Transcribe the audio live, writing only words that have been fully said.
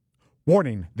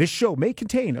Warning, this show may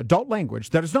contain adult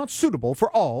language that is not suitable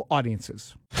for all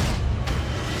audiences.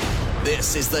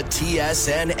 This is the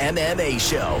TSN MMA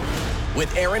Show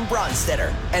with Aaron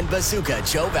Bronsteter and Bazooka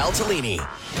Joe Valtellini.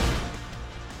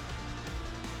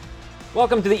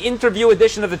 Welcome to the interview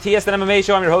edition of the TSN MMA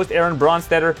Show. I'm your host, Aaron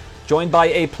Bronsteter, joined by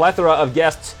a plethora of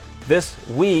guests this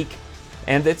week.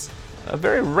 And it's a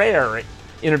very rare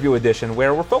interview edition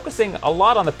where we're focusing a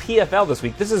lot on the PFL this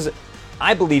week. This is,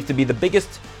 I believe, to be the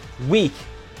biggest week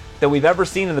that we've ever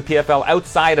seen in the PFL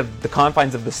outside of the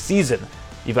confines of the season.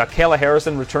 You've got Kayla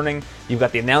Harrison returning. You've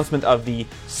got the announcement of the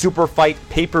Super Fight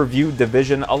pay-per-view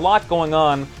division. A lot going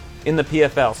on in the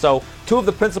PFL. So two of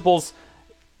the principals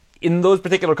in those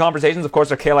particular conversations, of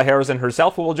course, are Kayla Harrison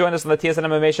herself, who will join us on the TSN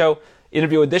MMA Show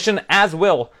interview edition, as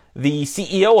will the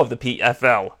CEO of the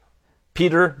PFL,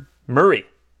 Peter Murray.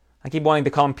 I keep wanting to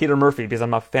call him Peter Murphy because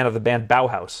I'm a fan of the band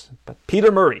Bauhaus. But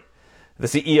Peter Murray, the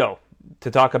CEO,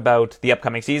 to talk about the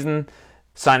upcoming season,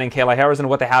 signing Kayla Harrison,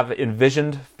 what they have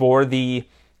envisioned for the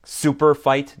Super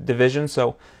Fight division.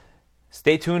 So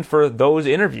stay tuned for those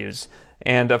interviews.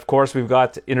 And of course, we've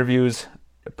got interviews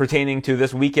pertaining to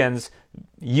this weekend's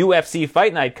UFC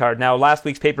Fight Night card. Now, last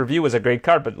week's pay-per-view was a great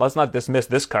card, but let's not dismiss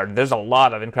this card. There's a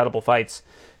lot of incredible fights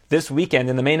this weekend.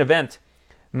 In the main event,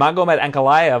 Magomed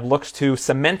Ankalaev looks to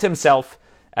cement himself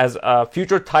as a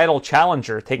future title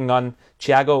challenger, taking on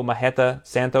Thiago Marreta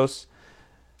Santos.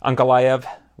 Ankalaev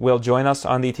will join us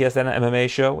on the TSN MMA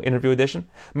Show interview edition.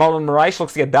 Marlon Moraes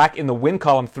looks to get back in the win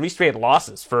column. 3 straight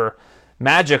losses for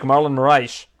Magic Marlon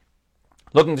Moraes,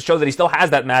 looking to show that he still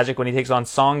has that magic when he takes on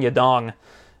Song Yadong.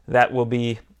 That will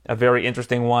be a very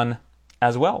interesting one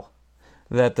as well,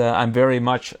 that I'm very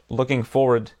much looking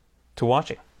forward to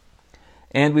watching.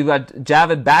 And we've got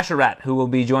Javid Basharat, who will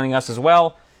be joining us as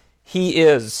well. He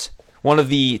is one of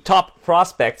the top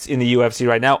prospects in the UFC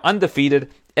right now, undefeated,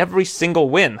 every single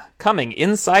win coming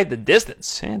inside the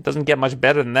distance. It doesn't get much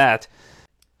better than that.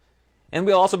 And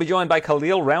we'll also be joined by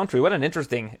Khalil Roundtree. What an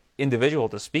interesting individual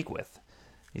to speak with.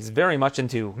 He's very much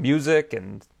into music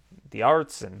and the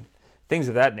arts and things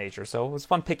of that nature. So it was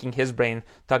fun picking his brain,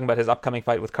 talking about his upcoming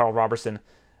fight with Carl Robertson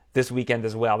this weekend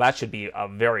as well. That should be a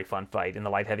very fun fight in the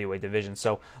light heavyweight division.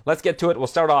 So let's get to it. We'll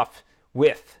start off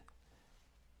with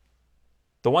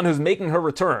the one who's making her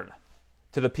return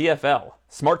to the PFL,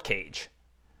 Smart Cage,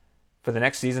 for the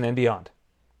next season and beyond.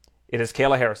 It is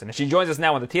Kayla Harrison, and she joins us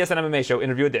now on the TSN MMA Show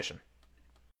interview edition.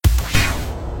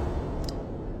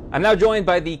 I'm now joined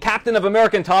by the captain of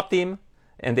American Top Team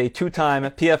and a 2-time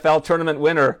PFL tournament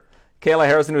winner, Kayla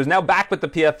Harrison, who is now back with the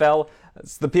PFL.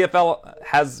 The PFL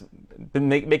has been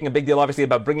making a big deal, obviously,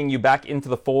 about bringing you back into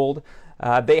the fold.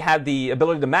 They had the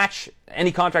ability to match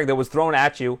any contract that was thrown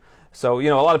at you. So, a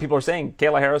lot of people are saying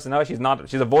Kayla Harrison, no,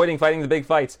 she's avoiding fighting the big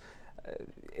fights.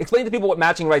 Explain to people what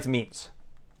matching rights means.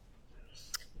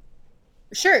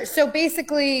 Sure. So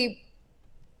basically,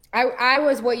 I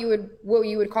was what you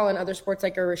would call in other sports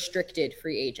like a restricted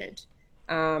free agent.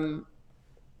 I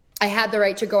had the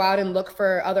right to go out and look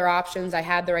for other options. I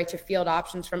had the right to field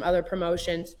options from other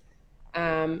promotions,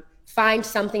 find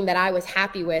something that I was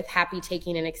happy with, happy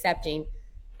taking and accepting.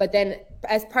 But then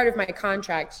as part of my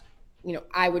contract,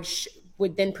 I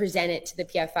would then present it to the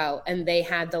PFL, and they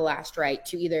had the last right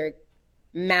to either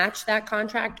match that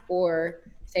contract or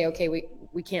say, okay,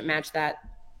 we can't match that,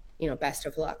 best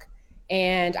of luck.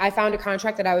 And I found a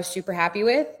contract that I was super happy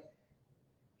with.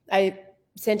 I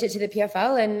sent it to the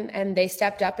PFL, and they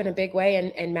stepped up in a big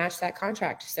way and matched that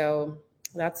contract. So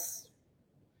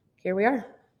here we are.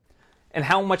 And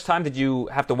how much time did you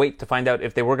have to wait to find out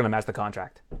if they were going to match the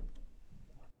contract?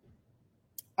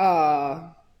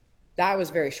 That was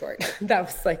very short. That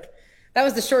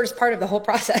was the shortest part of the whole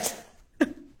process.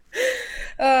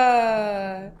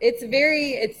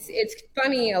 It's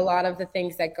funny, a lot of the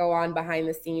things that go on behind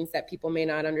the scenes that people may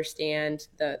not understand.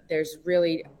 There's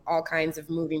really all kinds of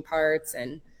moving parts,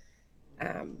 and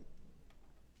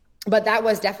but that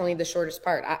was definitely the shortest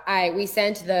part. We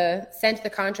sent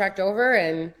the contract over,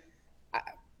 and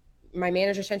my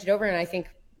manager sent it over, and I think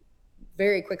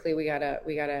very quickly we got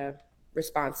a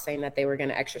response saying that they were going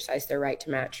to exercise their right to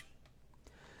match.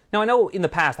 Now, I know in the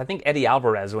past, I think Eddie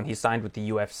Alvarez, when he signed with the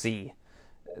UFC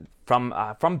from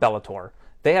Bellator,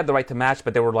 they had the right to match,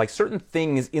 but there were certain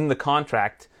things in the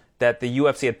contract that the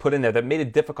UFC had put in there that made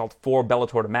it difficult for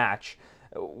Bellator to match.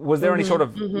 Was there any sort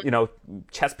of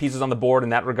chess pieces on the board in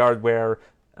that regard where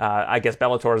I guess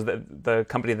Bellator is the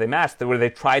company they matched, where they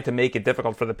tried to make it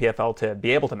difficult for the PFL to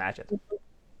be able to match it?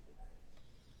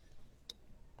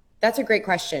 That's a great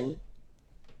question.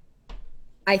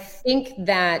 I think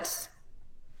that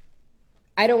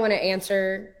I don't want to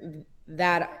answer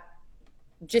that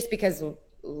just because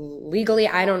legally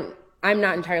I don't I'm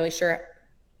not entirely sure.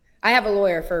 I have a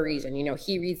lawyer for a reason.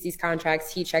 He reads these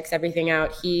contracts, he checks everything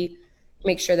out, he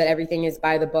makes sure that everything is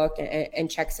by the book and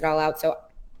checks it all out. So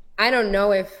I don't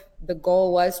know if the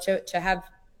goal was to have,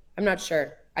 I'm not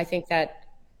sure. I think that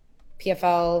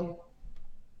PFL,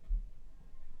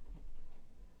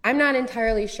 I'm not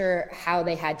entirely sure how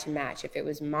they had to match, if it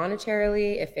was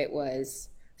monetarily, if it was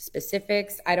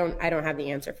specifics. I don't have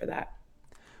the answer for that.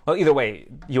 Well, either way,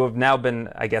 you have now been,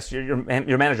 I guess, your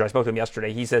manager, I spoke to him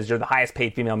yesterday, he says you're the highest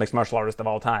paid female mixed martial artist of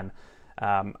all time.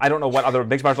 I don't know what other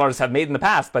mixed martial artists have made in the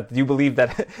past, but do you believe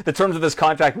that the terms of this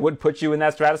contract would put you in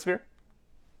that stratosphere?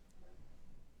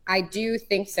 I do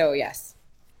think so, yes.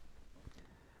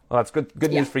 Well, that's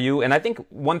good news for you. And I think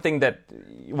one thing that,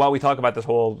 while we talk about this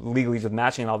whole legalese with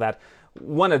matching and all that,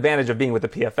 one advantage of being with the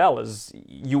PFL is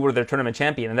you were their tournament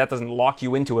champion, and that doesn't lock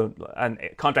you into a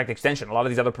contract extension. A lot of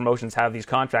these other promotions have these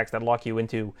contracts that lock you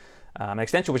into an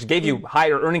extension, which gave you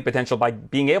higher earning potential by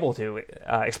being able to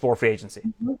explore free agency.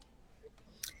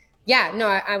 Yeah, no,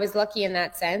 I was lucky in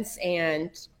that sense.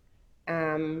 And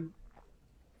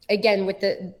again, with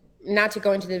not to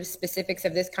go into the specifics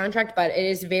of this contract, but it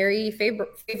is very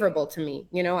favorable to me.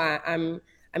 I'm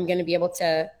going to be able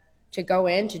to go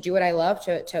in, to do what I love,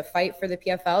 to fight for the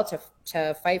PFL,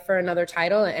 to fight for another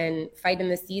title and fight in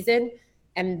the season,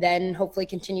 and then hopefully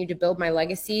continue to build my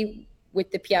legacy with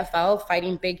the PFL,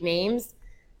 fighting big names,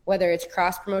 whether it's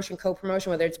cross promotion, co-promotion,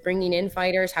 whether it's bringing in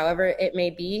fighters, however it may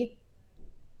be.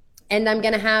 And I'm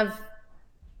going to have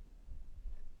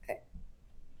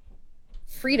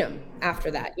freedom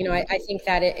after that. I think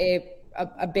that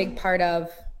a big part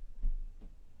of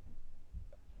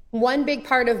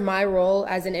my role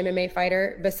as an MMA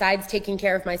fighter, besides taking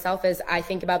care of myself, is I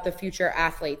think about the future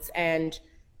athletes and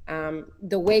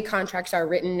the way contracts are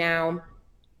written now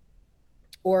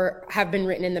or have been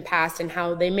written in the past and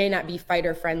how they may not be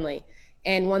fighter friendly.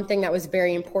 And one thing that was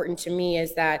very important to me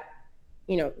is that,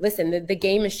 listen, the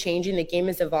game is changing, the game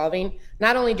is evolving.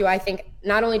 Not only do I think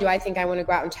I want to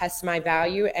go out and test my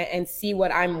value and see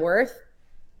what I'm worth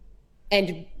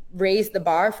and raise the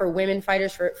bar for women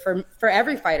fighters, for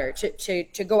every fighter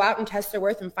to go out and test their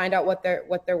worth and find out what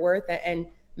they're worth and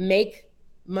make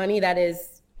money that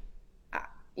is,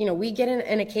 we get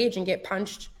in a cage and get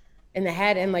punched in the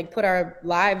head and put our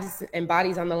lives and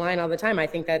bodies on the line all the time. I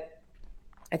think that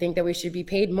we should be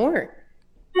paid more.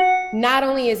 Not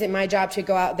only is it my job to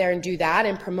go out there and do that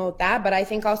and promote that, but I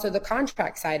think also the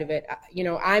contract side of it.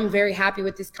 I'm very happy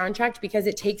with this contract because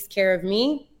it takes care of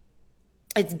me.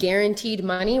 It's guaranteed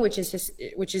money, which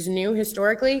is new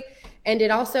historically. And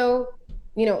it also,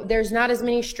 there's not as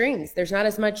many strings. There's not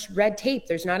as much red tape.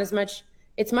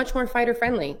 It's much more fighter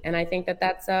friendly. And I think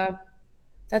that's a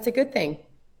good thing.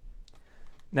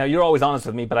 Now, you're always honest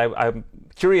with me, but I'm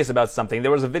curious about something.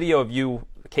 There was a video of you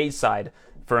cage side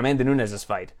for Amanda Nunes'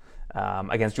 fight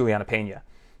against Juliana Pena.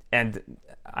 And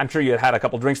I'm sure you had a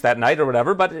couple drinks that night or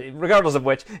whatever, but regardless of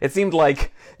which, it seemed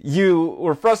like you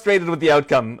were frustrated with the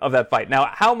outcome of that fight.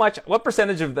 Now, what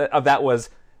percentage of that was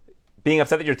being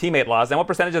upset that your teammate lost, and what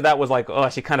percentage of that was like, oh,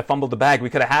 she kind of fumbled the bag, we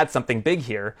could have had something big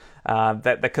here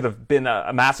that could have been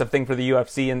a massive thing for the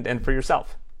UFC and for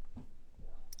yourself?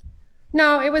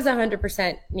 No, it was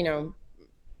 100%,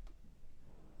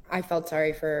 I felt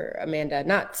sorry for Amanda.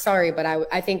 Not sorry, but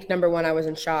I think, number one, I was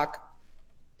in shock.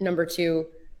 Number two,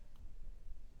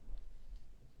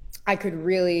 I could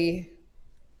really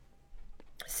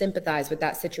sympathize with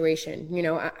that situation.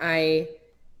 I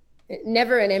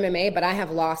never in MMA, but I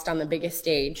have lost on the biggest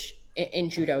stage in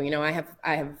judo. I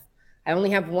only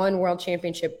have one world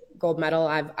championship gold medal.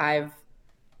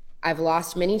 I've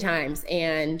lost many times,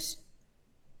 and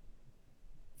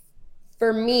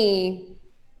for me,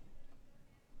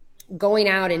 going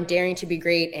out and daring to be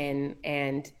great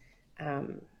and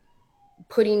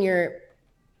putting your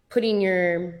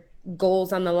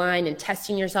goals on the line and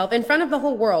testing yourself in front of the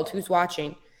whole world who's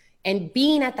watching, and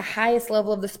being at the highest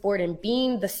level of the sport and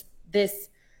being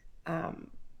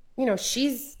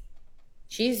she's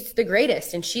the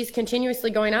greatest, and she's continuously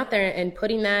going out there and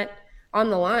putting that on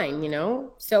the line,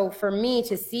 So for me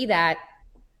to see that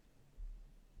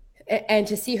and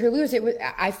to see her lose,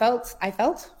 I felt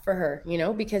for her,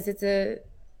 because it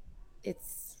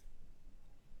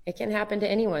can happen to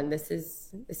anyone. This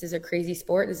is a crazy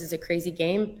sport. This is a crazy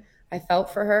game. I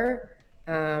felt for her.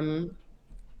 And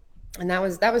that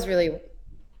was really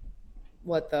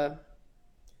what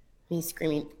me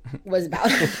screaming was about.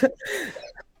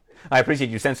 I appreciate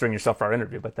you censoring yourself for our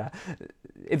interview, but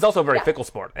it's also a very fickle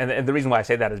sport. And the reason why I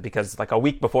say that is because like a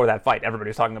week before that fight, everybody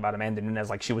was talking about Amanda Nunes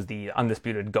like she was the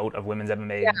undisputed GOAT of women's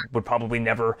MMA, would probably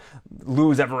never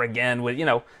lose ever again.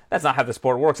 That's not how the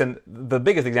sport works. And the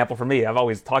biggest example for me, I've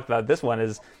always talked about this one,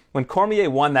 is when Cormier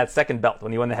won that second belt,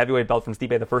 when he won the heavyweight belt from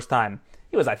Stipe the first time.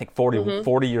 He was, I think,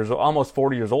 40 years old, almost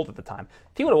 40 years old at the time.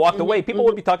 If he would have walked away, people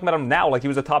would be talking about him now like he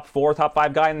was a top 4, top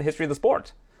 5 guy in the history of the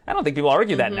sport. I don't think people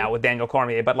argue that now with Daniel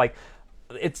Cormier, but like,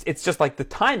 it's just like the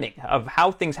timing of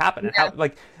how things happen and how,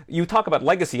 like, you talk about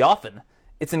legacy often.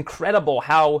 It's incredible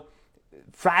how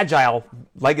fragile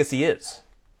legacy is.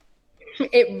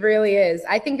 It really is.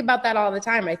 I think about that all the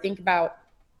time. I think about,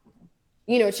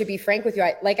 to be frank with you,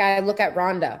 I look at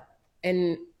Ronda,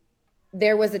 and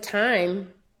there was a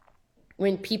time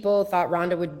when people thought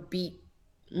Ronda would beat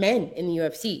men in the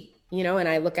UFC, and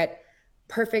I look at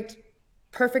perfect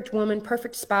woman,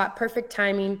 perfect spot, perfect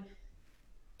timing,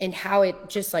 and how it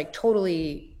just like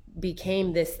totally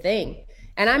became this thing.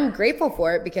 And I'm grateful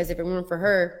for it, because if it weren't for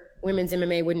her, women's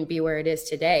MMA wouldn't be where it is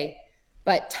today.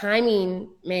 But timing,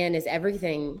 man, is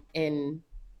everything in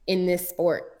this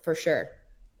sport, for sure.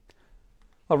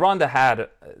 Well, Ronda had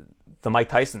the Mike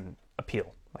Tyson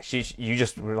appeal. Like you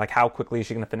just were like, how quickly is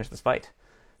she going to finish this fight?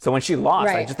 So when she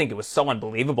lost, I just think it was so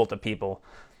unbelievable to people.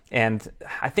 And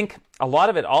I think a lot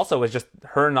of it also is just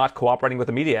her not cooperating with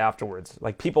the media afterwards.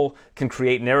 Like, people can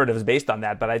create narratives based on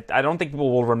that, but I don't think people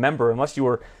will remember, unless you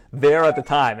were there at the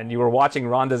time and you were watching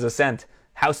Ronda's ascent,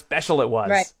 how special it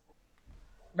was.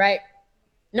 Right.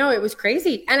 No, it was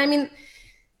crazy. And I mean,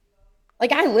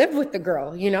 like, I lived with the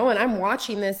girl, and I'm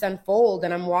watching this unfold,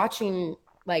 and I'm watching,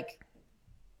 like,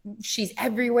 she's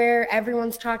everywhere.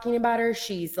 Everyone's talking about her.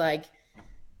 She's like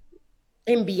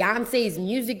in Beyonce's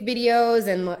music videos.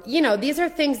 And, these are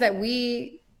things that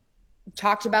we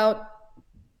talked about.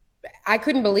 I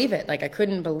couldn't believe it. Like, I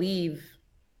couldn't believe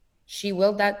she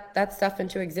willed that stuff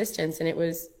into existence. And it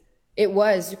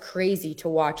was crazy to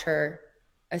watch her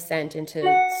ascent into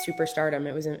superstardom.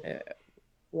 It was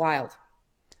wild.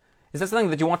 Is that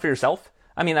something that you want for yourself?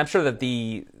 I mean, I'm sure that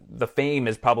the fame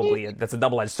is probably, that's a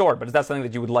double-edged sword, but is that something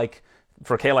that you would like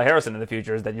for Kayla Harrison in the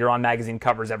future, is that you're on magazine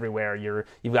covers everywhere,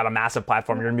 you've got a massive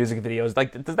platform, you're in music videos?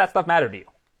 Like, does that stuff matter to you?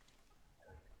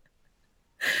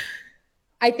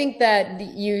 I think that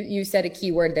you said a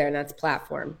key word there, and that's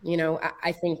platform.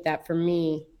 I think that for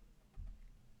me,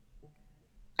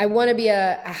 I want to be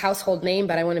a household name,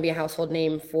 but I want to be a household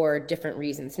name for different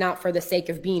reasons. Not for the sake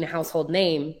of being a household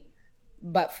name,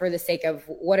 but for the sake of,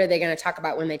 what are they going to talk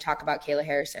about when they talk about Kayla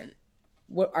Harrison?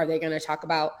 What are they going to talk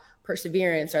about?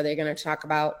 Perseverance? Are they going to talk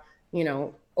about,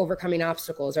 overcoming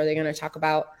obstacles? Are they going to talk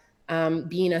about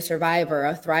being a survivor,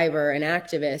 a thriver, an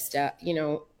activist?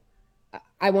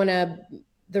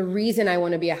 The reason I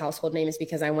want to be a household name is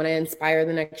because I want to inspire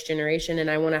the next generation, and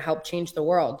I want to help change the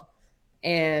world.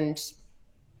 And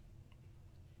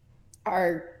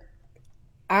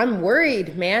I'm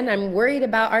worried, man. I'm worried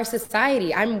about our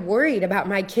society. I'm worried about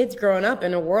my kids growing up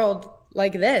in a world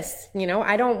like this.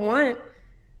 I don't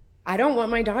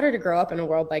want my daughter to grow up in a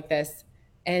world like this.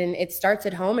 And it starts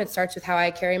at home. It starts with how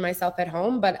I carry myself at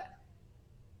home. But,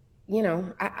 I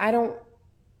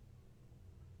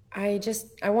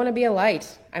want to be a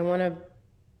light. I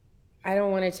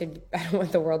don't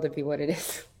want the world to be what it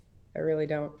is. I really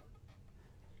don't.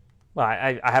 Well,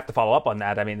 I have to follow up on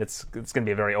that. I mean, it's going to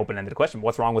be a very open-ended question.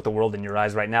 What's wrong with the world in your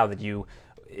eyes right now that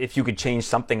if you could change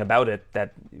something about it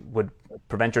that would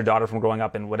prevent your daughter from growing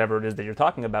up in whatever it is that you're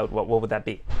talking about, what would that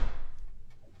be?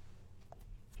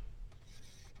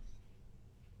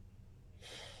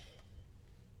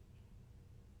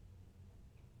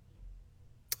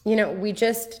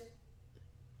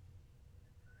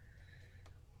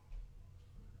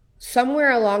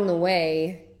 Somewhere along the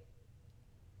way,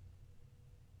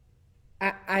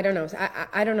 I don't know.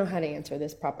 I don't know how to answer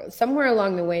this properly. Somewhere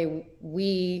along the way,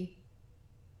 we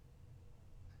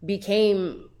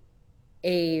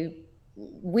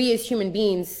as human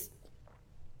beings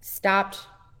stopped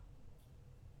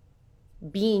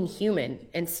being human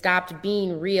and stopped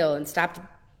being real and stopped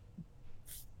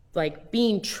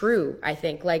being true. I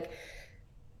think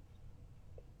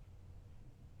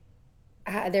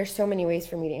there's so many ways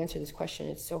for me to answer this question.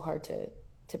 It's so hard to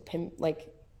pin,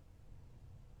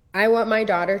 I want my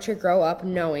daughter to grow up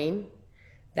knowing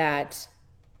that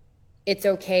it's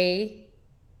okay.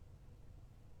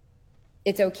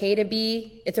 It's okay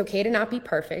to not be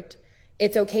perfect.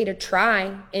 It's okay to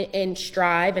try and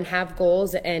strive and have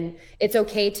goals. And it's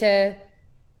okay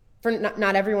for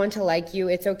not everyone to like you.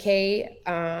 It's okay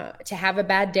to have a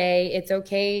bad day. It's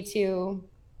okay to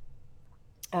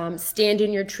stand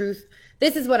in your truth.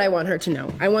 This is what I want her to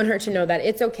know. I want her to know that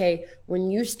it's okay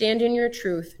when you stand in your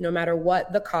truth, no matter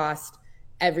what the cost,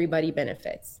 everybody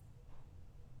benefits.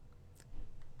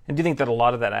 And do you think that a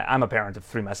lot of that, I'm a parent of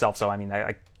 3 myself, so I mean,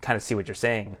 I kind of see what you're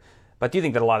saying. But do you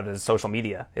think that a lot of it is social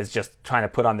media, is just trying to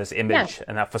put on this image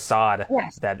and a facade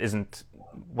that isn't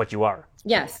what you are?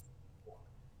 Yes.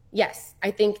 Yes. I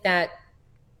think that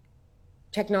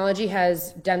technology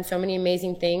has done so many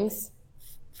amazing things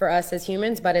for us as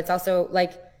humans, but it's also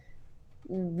like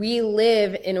we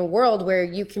live in a world where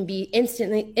you can be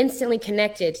instantly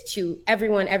connected to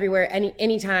everyone, everywhere,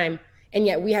 anytime. And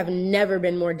yet we have never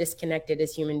been more disconnected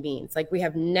as human beings. Like we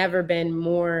have never been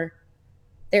more,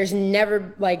 there's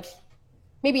never like,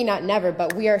 maybe not never,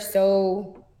 but we are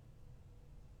so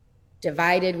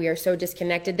divided. We are so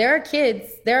disconnected. There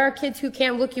are kids who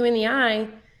can't look you in the eye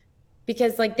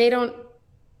because like they don't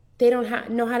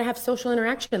know how to have social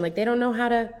interaction. Like they don't know how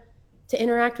to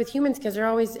interact with humans because they're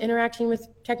always interacting with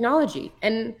technology.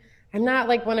 And I'm not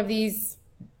like one of these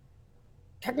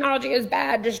technology is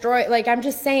bad, destroy. Like I'm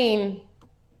just saying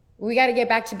we got to get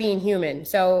back to being human.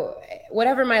 So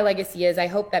whatever my legacy is, I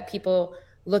hope that people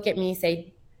look at me,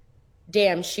 say,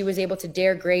 damn, she was able to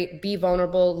dare great, be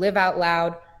vulnerable, live out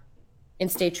loud, and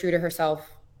stay true to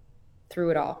herself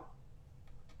through it all.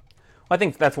 Well, I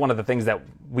think that's one of the things that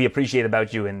we appreciate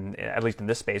about you, at least in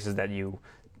this space, is that you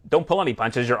don't pull any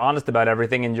punches. You're honest about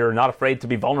everything, and you're not afraid to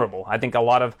be vulnerable. I think a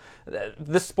lot of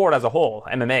this sport as a whole,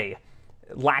 MMA,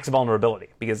 lacks vulnerability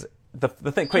because the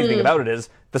crazy thing about it is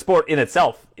the sport in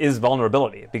itself is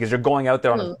vulnerability because you're going out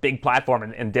there on a big platform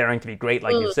and daring to be great,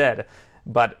 like you said.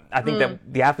 But I think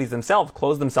that the athletes themselves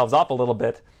close themselves up a little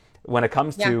bit when it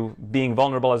comes to being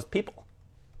vulnerable as people.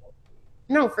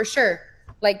 No, for sure.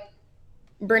 Like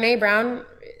Brene Brown,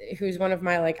 who's one of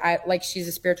my she's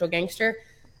a spiritual gangster.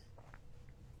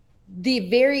 The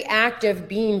very act of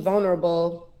being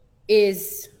vulnerable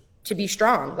is to be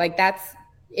strong. Like that's,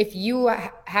 if you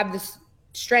have this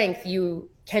strength, you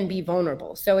can be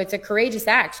vulnerable. So it's a courageous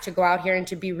act to go out here and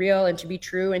to be real and to be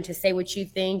true and to say what you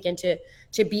think and to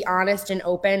be honest and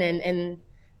open. And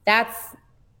that's,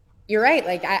 you're right.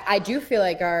 Like I do feel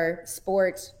like our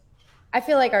sport, I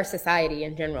feel like our society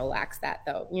in general lacks that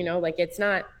though. You know, like it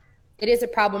is a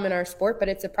problem in our sport, but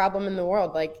it's a problem in the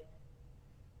world. Like,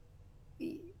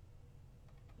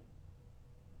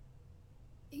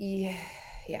 yeah.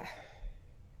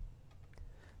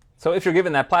 So if you're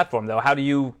given that platform, though, how do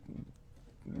you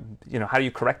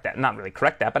correct that? Not really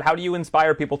correct that, but how do you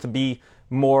inspire people to be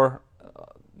more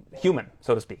human,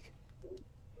 so to speak?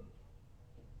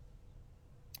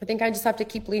 I think I just have to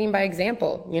keep leading by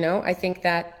example. You know, I think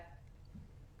that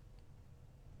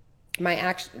my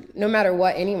action, no matter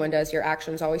what anyone does, your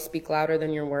actions always speak louder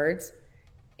than your words.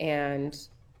 And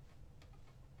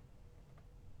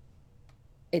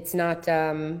it's not,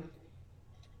 I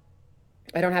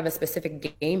don't have a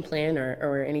specific game plan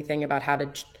or anything about how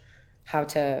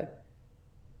to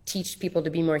teach people to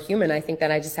be more human. I think that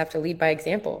I just have to lead by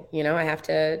example. You know, I have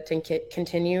to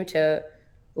continue to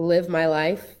live my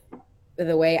life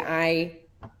the way I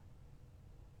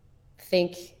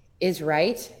think is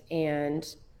right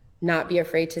and not be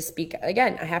afraid to speak.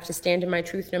 Again, I have to stand in my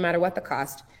truth no matter what the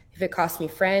cost. If it costs me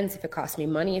friends, if it costs me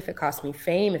money, if it costs me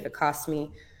fame, if it costs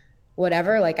me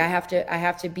whatever, like I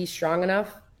have to be strong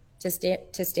enough to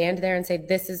stand there and say,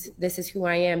 this is who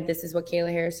I am. This is what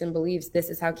Kayla Harrison believes. This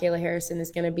is how Kayla Harrison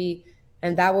is going to be.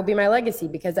 And that will be my legacy,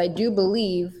 because I do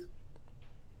believe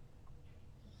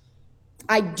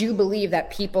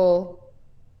that people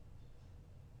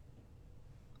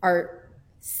are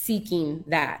seeking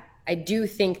that. I do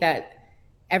think that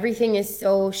everything is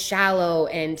so shallow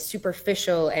and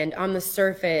superficial and on the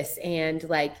surface and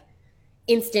like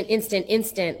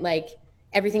instant, like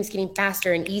everything's getting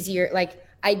faster and easier. Like,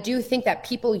 I do think that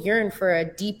people yearn for a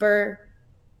deeper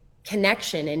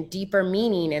connection and deeper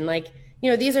meaning. And like, you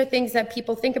know, these are things that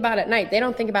people think about at night. They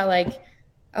don't think about like,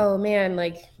 oh man,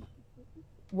 like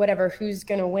whatever, who's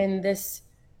going to win this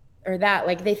or that.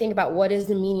 Like they think about what is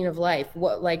the meaning of life?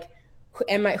 What, like,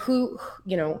 you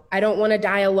know, I don't want to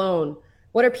die alone.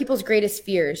 What are people's greatest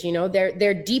fears? You know,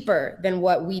 they're deeper than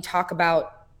what we talk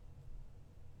about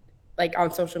like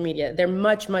on social media. They're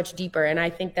much, much deeper. And I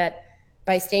think that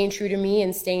by staying true to me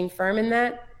and staying firm in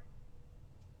that,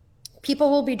 people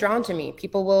will be drawn to me.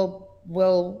 People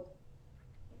will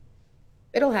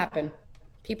it'll happen.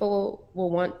 People will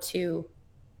want to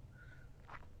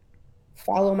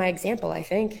follow my example, I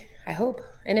think. I hope.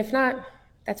 And if not,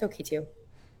 that's okay too.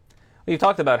 You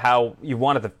talked about how you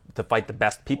wanted to fight the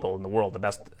best people in the world, the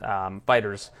best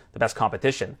fighters, the best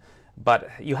competition. But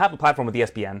you have a platform with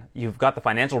ESPN. You've got the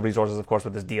financial resources, of course,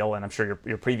 with this deal, and I'm sure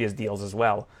your previous deals as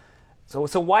well.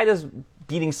 So why does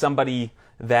beating somebody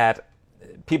that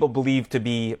people believe to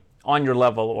be on your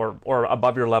level or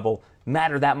above your level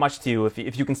matter that much to you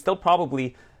if you can still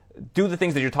probably do the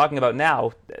things that you're talking about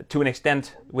now to an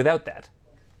extent without that?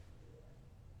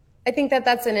 I think that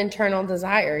that's an internal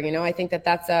desire. I think that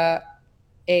that's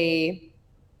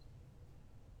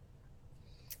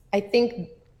I think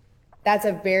that's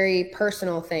a very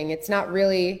personal thing. It's not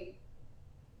really,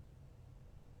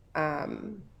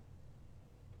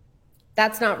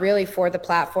 that's not really for the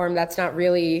platform. That's not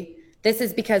really, this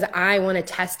is because I want to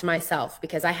test myself,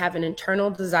 because I have an internal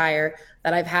desire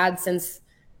that I've had since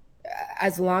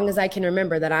as long as I can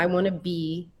remember, that I want to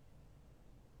be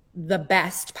the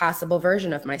best possible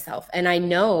version of myself. And I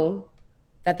know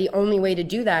that the only way to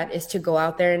do that is to go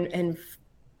out there and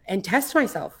test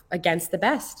myself against the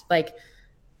best. Like,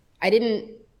 I didn't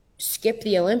skip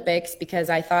the Olympics because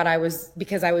I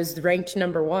was ranked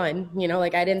number one.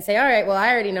 Like, I didn't say, all right, well,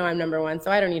 I already know I'm number one,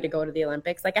 so I don't need to go to the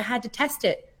Olympics. Like, I had to test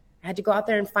it. I had to go out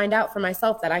there and find out for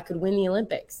myself that I could win the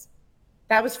Olympics.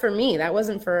 That was for me. That was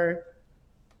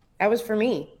for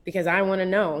me, because I want to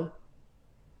know.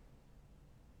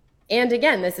 And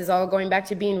again, this is all going back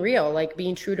to being real, like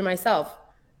being true to myself.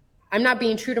 I'm not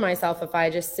being true to myself if I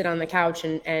just sit on the couch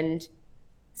and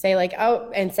say like,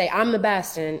 I'm the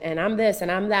best and I'm this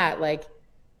and I'm that. Like,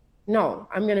 no,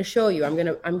 I'm going to show you.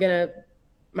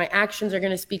 My actions are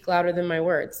going to speak louder than my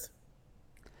words.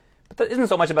 But that isn't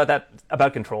so much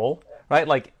about control, right?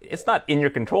 Like, it's not in your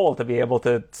control to be able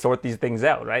to sort these things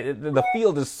out, right? The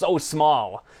field is so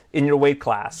small in your weight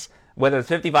class, whether it's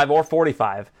 55 or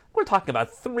 45. We're talking about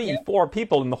 3-4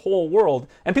 people in the whole world,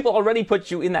 and people already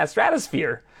put you in that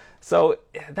stratosphere. So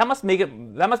that must be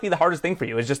the hardest thing for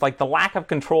you, is just like the lack of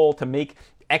control to make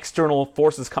external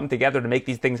forces come together to make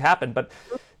these things happen. But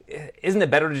isn't it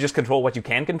better to just control what you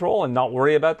can control and not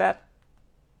worry about that?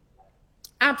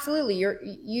 Absolutely.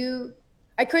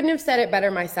 I couldn't have said it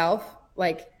better myself.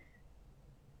 Like,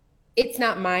 it's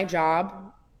not my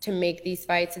job to make these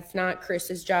fights. It's not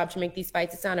Chris's job to make these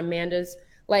fights. It's not Amanda's.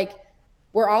 Like,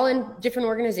 we're all in different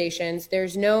organizations.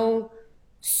 There's no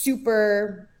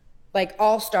super like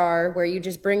all-star where you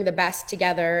just bring the best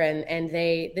together and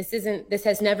this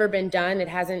has never been done. It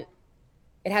hasn't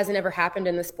ever happened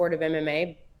in the sport of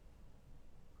MMA.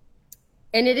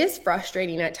 And it is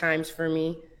frustrating at times for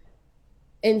me,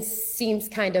 and seems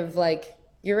kind of like,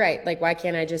 you're right. Like, why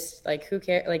can't I just, like, who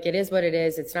cares? Like, it is what it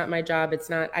is. It's not my job.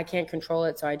 I can't control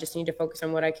it. So I just need to focus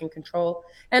on what I can control.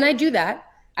 And I do that.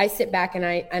 I sit back and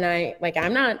I like,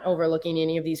 I'm not overlooking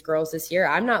any of these girls this year.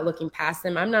 I'm not looking past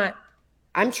them.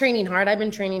 I'm training hard. I've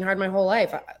been training hard my whole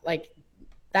life. Like,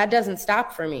 that doesn't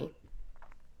stop for me.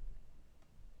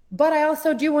 But I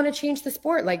also do want to change the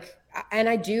sport. Like, and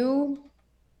I do.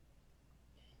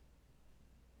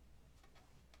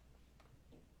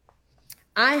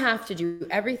 I have to do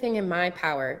everything in my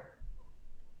power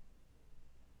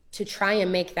to try and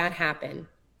make that happen.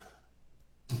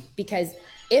 Because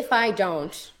if I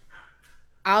don't,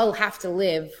 I'll have to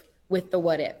live with the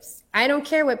what ifs. I don't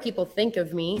care what people think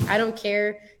of me. I don't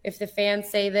care if the fans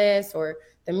say this or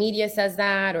the media says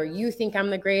that or you think I'm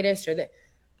the greatest or that.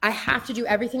 I have to do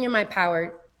everything in my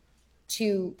power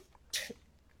to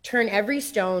turn every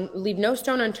stone, leave no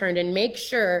stone unturned, and make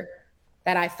sure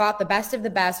that I fought the best of the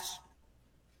best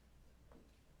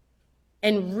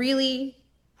and really,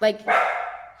 like,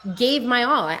 gave my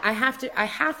all. I have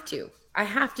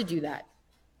to do that.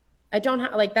 I don't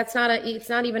have, like, it's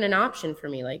not even an option for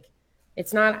me. Like,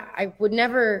 it's not,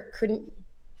 couldn't.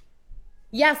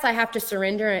 Yes, I have to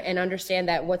surrender and understand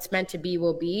that what's meant to be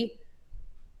will be,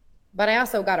 but I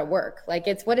also got to work. Like,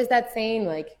 it's, what is that saying?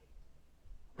 Like,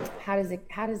 how does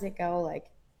it go?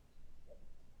 Like,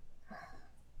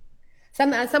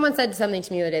 someone said something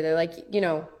to me the other day. They're like,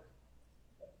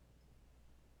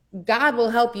 God will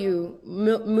help you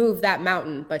move that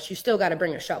mountain, but you still got to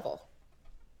bring a shovel.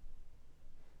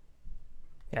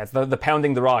 Yeah, it's the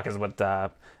pounding the rock is what I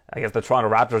guess the Toronto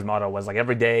Raptors motto was. Like,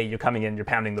 every day you're coming in, you're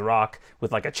pounding the rock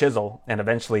with like a chisel, and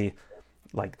eventually,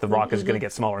 like, the rock is going to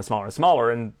get smaller and smaller and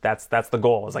smaller, and that's the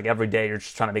goal. Is like every day you're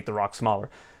just trying to make the rock smaller.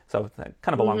 So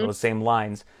kind of along those same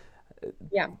lines.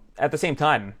 Yeah. At the same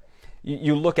time,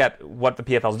 you look at what the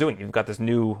PFL is doing. You've got this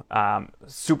new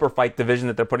super fight division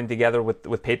that they're putting together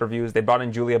with pay-per-views. They brought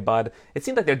in Julia Budd. It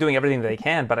seems like they're doing everything that they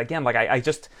can. But again, like,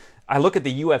 I look at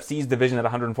the UFC's division at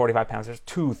 145 pounds. There's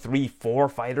 2, 3, 4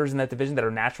 fighters in that division that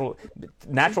are natural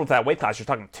to that weight class. You're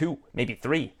talking 2, maybe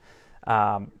 3.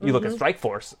 You look at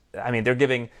Strikeforce. I mean, they're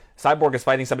giving Cyborg is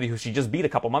fighting somebody who she just beat a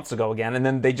couple months ago again, and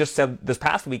then they just said this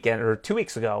past weekend or 2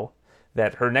 weeks ago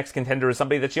that her next contender is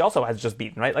somebody that she also has just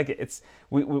beaten, right? Like,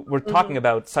 we're talking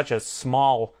about such a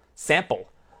small sample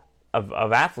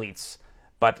of athletes,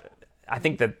 but I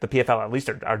think that the PFL at least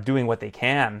are doing what they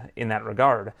can in that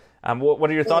regard. What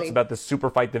are your thoughts about this super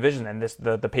fight division and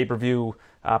the pay-per-view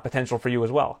potential for you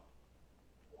as well?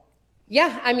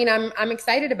 Yeah, I mean, I'm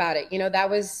excited about it. That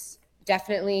was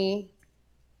definitely,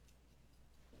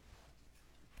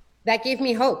 that gave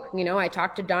me hope. I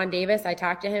talked to Don Davis, I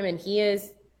talked to him, and he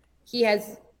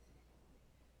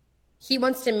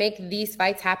wants to make these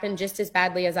fights happen just as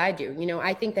badly as I do.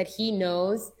 I think that he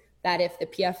knows that if the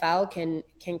PFL can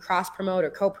cross promote or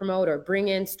co-promote or bring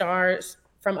in stars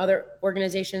from other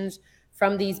organizations,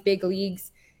 from these big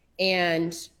leagues,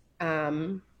 and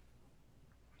I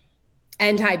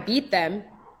beat them,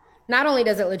 not only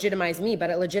does it legitimize me, but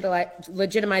it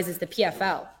legitimizes the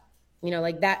PFL.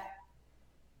 Like that.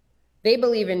 They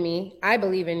believe in me, I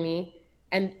believe in me,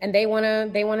 and they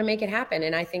wanna make it happen.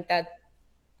 And I think that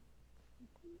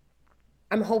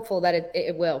I'm hopeful that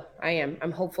it will.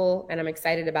 I'm hopeful, and I'm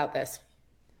excited about this.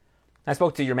 I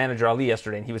spoke to your manager Ali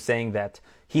yesterday, and he was saying that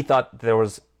he thought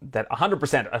that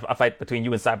 100% a fight between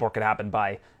you and Cyborg could happen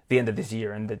by the end of this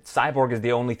year, and that Cyborg is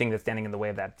the only thing that's standing in the way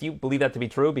of that. Do you believe that to be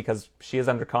true? Because she is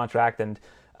under contract, and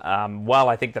while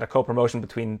I think that a co-promotion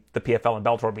between the PFL and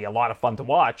Bellator would be a lot of fun to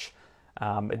watch,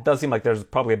 it does seem like there's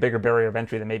probably a bigger barrier of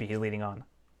entry than maybe he's leading on.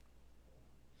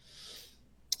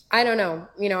 I don't know.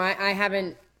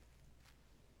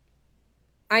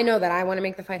 I know that I want to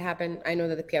make the fight happen. I know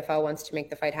that the PFL wants to make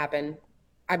the fight happen.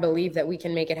 I believe that we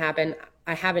can make it happen.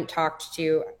 I haven't talked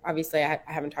to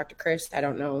Chris. I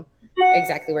don't know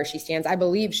exactly where she stands. I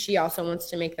believe she also wants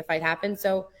to make the fight happen.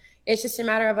 So it's just a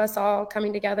matter of us all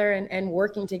coming together and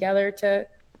working together to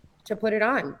put it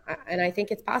on. And I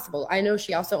think it's possible. I know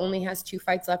she also only has 2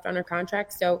 fights left on her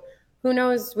contract. So who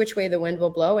knows which way the wind will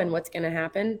blow and what's going to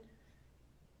happen.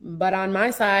 But on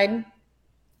my side,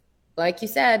 like you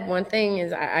said, one thing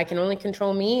is I can only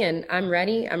control me, and I'm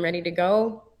ready. I'm ready to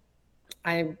go.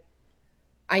 I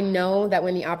know that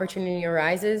when the opportunity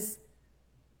arises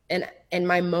and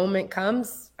my moment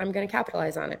comes, I'm going to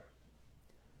capitalize on it.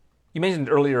 You mentioned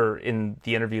earlier in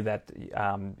the interview that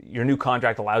your new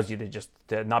contract allows you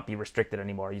to not be restricted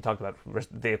anymore. You talked about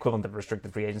the equivalent of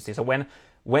restricted free agency. So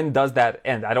when does that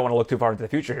end? I don't want to look too far into the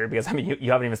future here because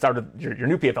you haven't even started your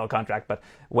new PFL contract. But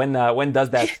when does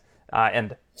that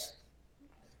end?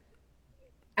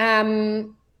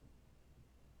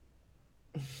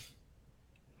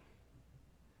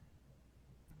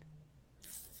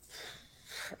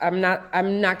 I'm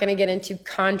not going to get into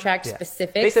contract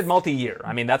specifics. They said multi-year.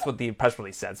 I mean, that's what the press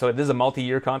release said. So it is a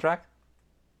multi-year contract?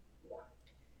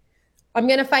 I'm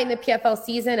going to fight in the PFL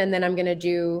season, and then I'm going to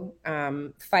do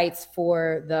fights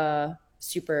for the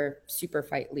Super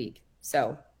Fight League.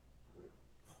 So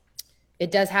it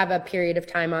does have a period of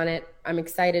time on it. I'm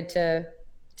excited to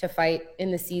fight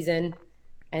in the season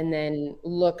and then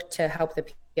look to help the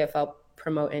PFL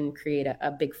promote and create a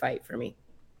big fight for me.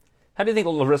 How do you think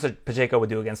Larissa Pacheco would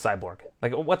do against Cyborg?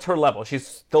 Like, what's her level? She's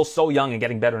still so young and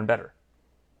getting better and better.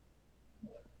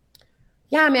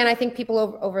 Yeah, man, I think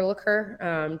people overlook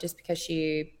her just because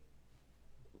she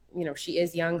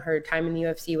is young. Her time in the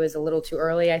UFC was a little too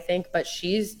early, I think, but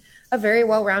she's a very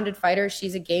well-rounded fighter.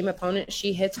 She's a game opponent.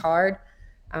 She hits hard.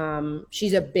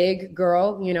 She's a big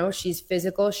girl, she's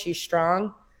physical, she's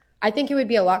strong. I think it would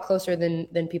be a lot closer than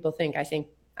people think. I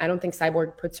don't think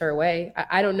Cyborg puts her away.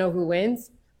 I don't know who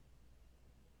wins.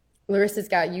 Larissa's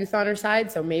got youth on her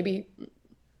side, so maybe,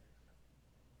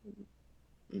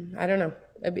 I don't know.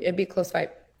 It'd be a close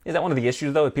fight. Is that one of the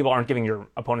issues, though, that people aren't giving your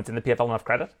opponents in the PFL enough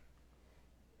credit?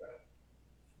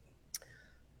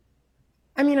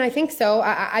 I mean, I think so.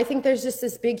 I think there's just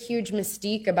this big, huge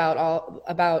mystique about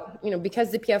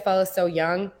because the PFL is so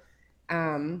young.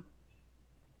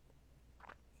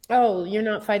 You're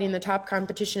not fighting the top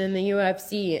competition in the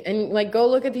UFC, and go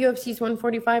look at the UFC's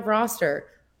 145 roster.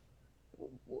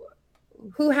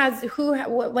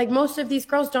 Most of these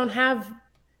girls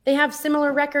they have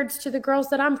similar records to the girls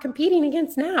that I'm competing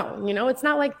against now. It's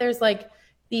not like there's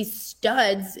these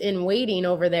studs in waiting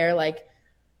over there,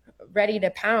 ready to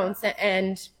pounce.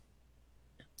 And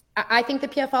I think the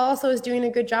PFL also is doing a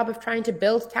good job of trying to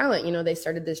build talent. They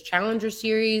started this Challenger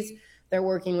series. They're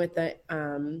working with the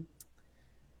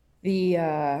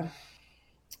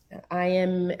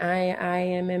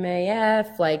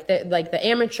IMMAF, the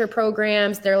amateur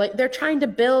programs. They're trying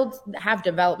to have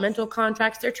developmental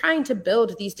contracts. They're trying to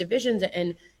build these divisions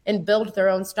and build their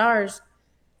own stars.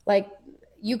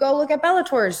 You go look at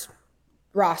Bellator's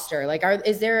roster.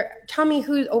 Tell me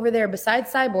who over there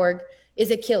besides Cyborg is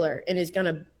a killer and is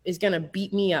gonna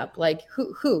beat me up.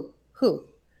 Who?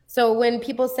 So when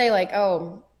people say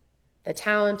the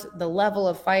talent, the level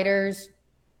of fighters,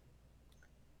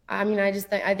 I mean, I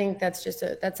think that's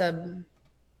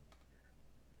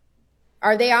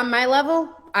are they on my level?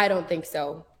 I don't think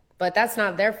so, but that's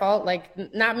not their fault. Like,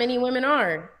 not many women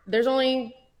are. There's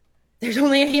only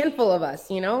a handful of us,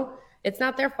 it's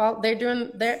not their fault.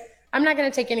 I'm not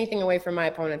going to take anything away from my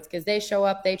opponents because they show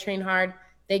up, they train hard,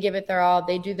 they give it their all,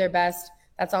 they do their best.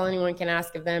 That's all anyone can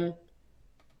ask of them.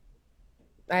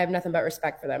 I have nothing but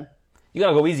respect for them. You got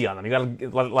to go easy on them. You got to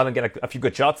let them get a few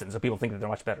good shots in so people think that they're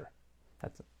much better.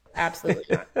 That's it.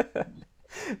 Absolutely not.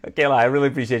 Kayla, I really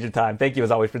appreciate your time. Thank you,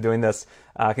 as always, for doing this.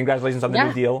 Congratulations on the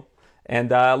new deal.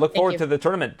 And look forward to the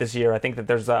tournament this year. I think that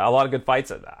there's a lot of good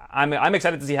fights. I'm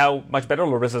excited to see how much better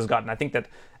Larissa's gotten. I think that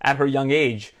at her young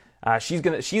age, she's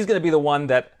gonna be the one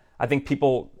that I think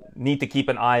people need to keep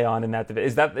an eye on in that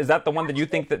division. Is that the one that you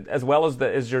think that as well as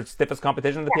is your stiffest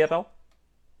competition in the PFL?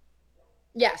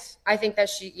 Yes, I think that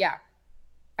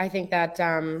I think that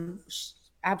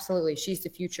absolutely she's the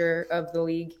future of the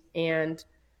league, and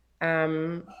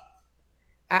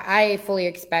I fully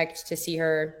expect to see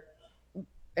her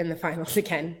in the finals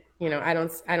again. I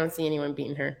don't see anyone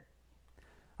beating her.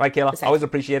 All right, Kayla, always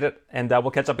appreciate it, and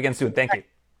we'll catch up again soon. Thank you.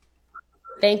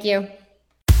 Thank you.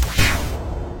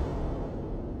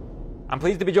 I'm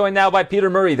pleased to be joined now by Peter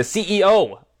Murray, the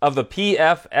CEO of the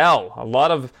PFL. A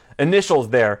lot of initials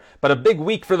there, but a big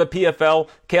week for the PFL.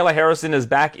 Kayla Harrison is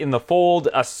back in the fold.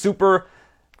 A super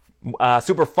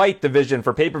fight division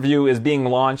for pay-per-view is being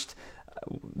launched.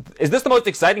 Is this the most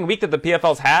exciting week that the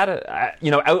PFL's had?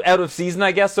 Out of season,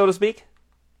 I guess, so to speak?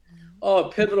 Oh,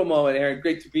 a pivotal moment, Aaron.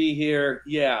 Great to be here.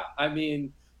 Yeah, I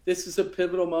mean, this is a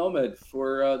pivotal moment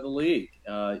for the league.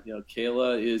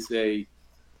 Kayla is a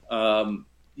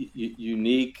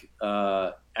unique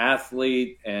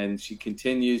athlete, and she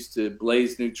continues to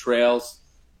blaze new trails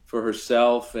for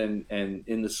herself and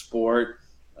in the sport.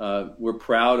 We're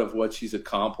proud of what she's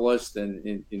accomplished,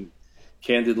 and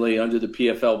candidly, under the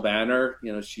PFL banner,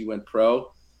 she went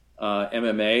pro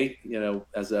MMA,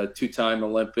 as a two-time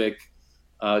Olympic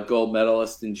gold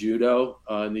medalist in judo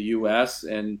in the U.S.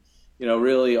 And,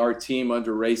 really our team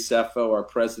under Ray Sefo, our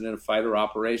president of fighter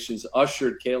operations,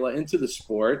 ushered Kayla into the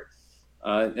sport.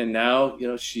 And now,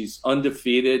 she's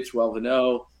undefeated,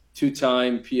 12-0,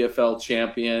 two-time PFL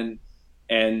champion.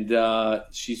 And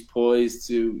she's poised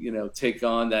to, take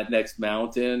on that next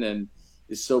mountain, and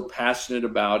is so passionate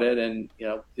about it. And,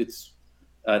 it's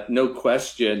no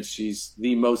question she's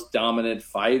the most dominant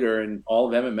fighter in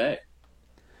all of MMA.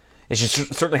 And she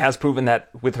certainly has proven that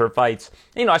with her fights.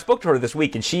 I spoke to her this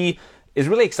week, and she is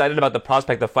really excited about the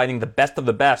prospect of fighting the best of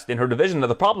the best in her division. Now,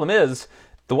 the problem is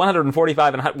the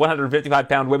 145 and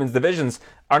 155-pound women's divisions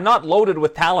are not loaded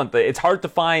with talent. It's hard to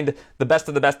find the best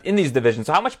of the best in these divisions.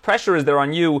 So how much pressure is there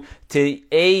on you to,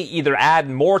 A, either add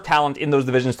more talent in those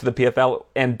divisions to the PFL,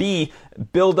 and B,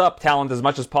 build up talent as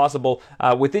much as possible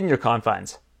within your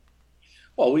confines?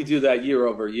 Well, we do that year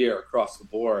over year across the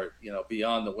board,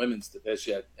 beyond the women's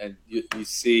division. And you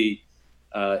see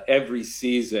every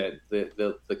season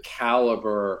the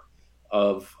caliber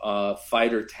of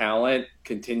fighter talent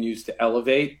continues to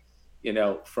elevate,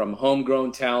 from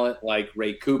homegrown talent like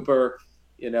Ray Cooper.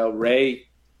 Ray,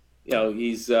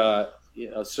 he's,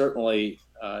 certainly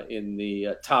in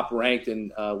the top ranked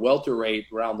in welterweight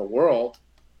around the world.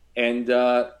 And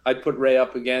I'd put Ray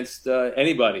up against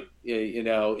anybody,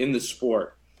 in the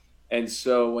sport. And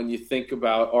so when you think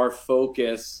about our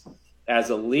focus as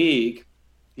a league,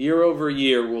 year over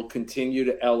year, we'll continue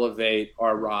to elevate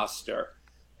our roster.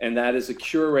 And that is a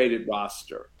curated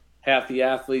roster. Half the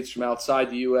athletes from outside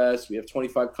the U.S. We have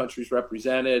 25 countries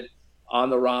represented on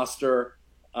the roster.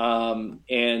 And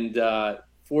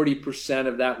 40%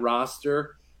 of that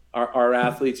roster, our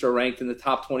athletes are ranked in the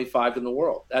top 25 in the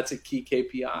world. That's a key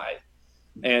KPI.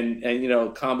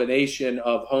 And combination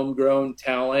of homegrown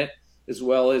talent as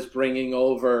well as bringing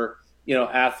over,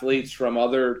 athletes from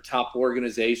other top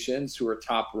organizations who are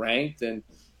top ranked, and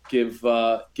give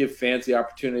fans the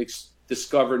opportunity to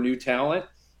discover new talent.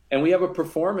 And we have a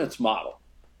performance model.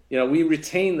 We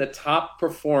retain the top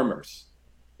performers,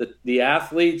 the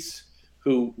athletes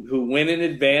who win in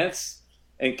advance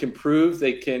and can prove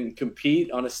they can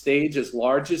compete on a stage as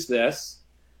large as this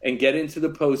and get into the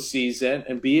postseason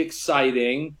and be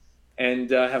exciting and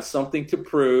have something to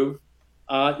prove.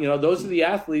 Those are the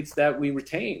athletes that we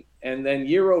retain. And then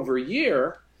year over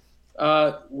year,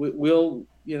 we'll,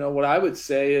 what I would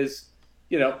say is,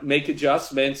 make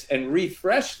adjustments and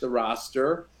refresh the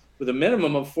roster with a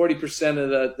minimum of 40%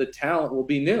 of the talent will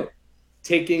be new,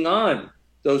 taking on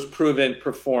those proven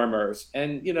performers.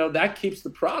 And, that keeps the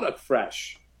product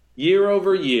fresh year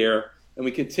over year. And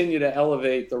we continue to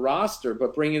elevate the roster,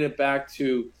 but bringing it back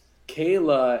to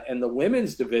Kayla and the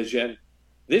women's division,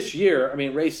 this year, I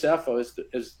mean, Ray Sefo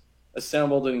has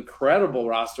assembled an incredible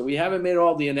roster. We haven't made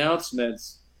all the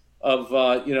announcements of,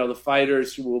 the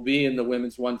fighters who will be in the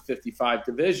women's 155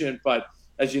 division. But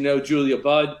as you know, Julia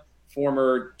Budd,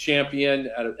 former champion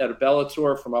at a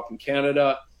Bellator from up in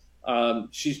Canada,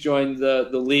 she's joined the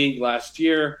league last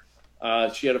year.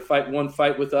 She had one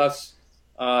fight with us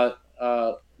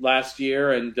last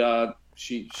year, and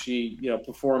she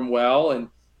performed well. And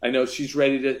I know she's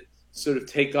ready to sort of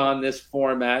take on this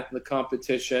format and the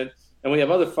competition. And we have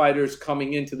other fighters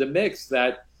coming into the mix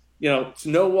that, it's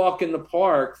no walk in the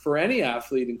park for any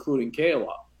athlete, including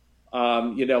Kayla.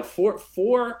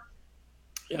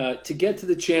 To get to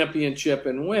the championship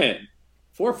and win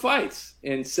 4 fights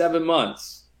in 7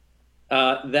 months.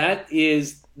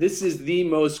 This is the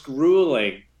most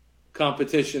grueling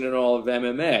competition in all of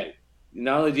MMA.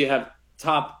 Not only do you have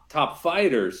top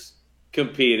fighters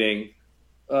competing,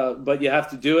 but you have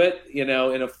to do it, in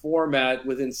a format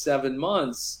within 7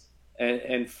 months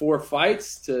and 4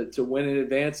 fights to win in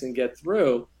advance and get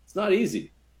through. It's not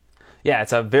easy. Yeah,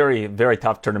 it's a very, very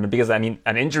tough tournament because, an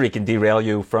injury can derail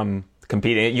you from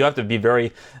competing. You have to be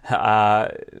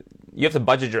you have to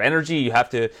budget your energy. You have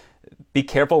to be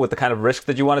careful with the kind of risk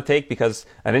that you want to take because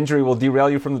an injury will derail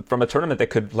you from a tournament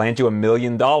that could land you $1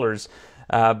 million.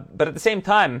 But at the same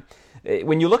time,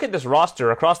 when you look at this roster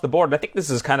across the board, and I think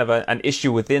this is kind of an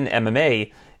issue within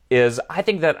MMA, is I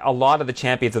think that a lot of the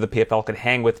champions of the PFL could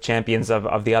hang with champions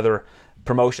of the other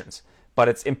promotions. But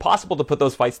it's impossible to put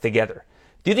those fights together.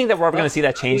 Do you think that we're ever going to see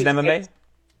that change in MMA?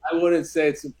 I wouldn't say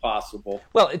it's impossible.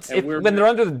 Well, when they're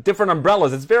under different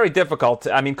umbrellas, it's very difficult.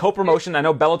 Co-promotion, I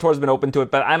know Bellator has been open to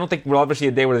it, but I don't think we'll ever see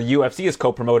a day where the UFC is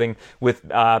co-promoting with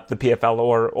the PFL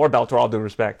or Bellator, all due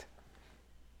respect.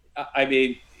 I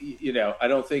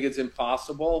don't think it's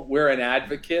impossible. We're an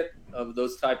advocate of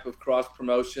those type of cross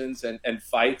promotions and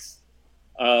fights.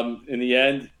 In the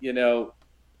end,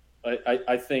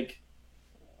 I think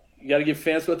you got to give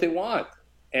fans what they want.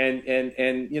 And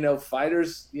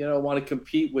fighters, want to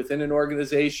compete within an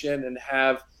organization and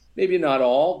have maybe not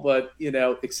all, but,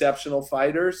 exceptional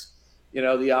fighters,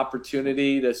 the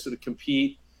opportunity to sort of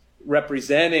compete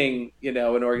representing, an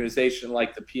organization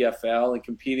like the PFL and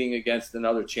competing against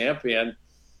another champion.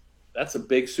 That's a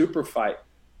big super fight.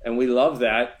 And we love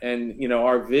that. And,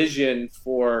 our vision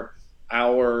for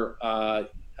our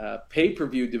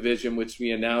pay-per-view division, which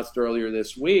we announced earlier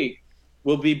this week,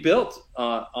 will be built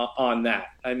on that.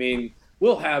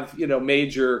 We'll have,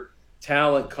 major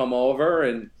talent come over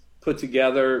and put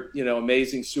together,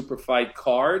 amazing super fight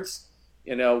cards,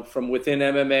 from within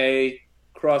MMA,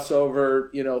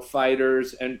 crossover,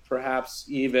 fighters, and perhaps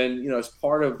even, as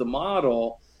part of the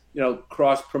model,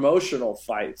 cross-promotional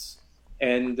fights.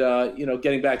 And,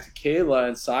 getting back to Kayla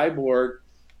and Cyborg,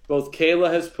 both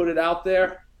Kayla has put it out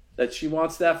there that she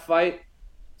wants that fight.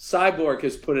 Cyborg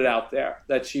has put it out there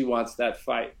that she wants that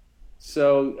fight.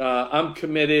 So I'm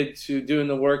committed to doing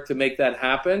the work to make that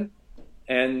happen.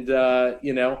 And,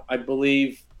 I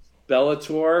believe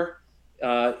Bellator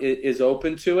is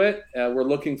open to it. We're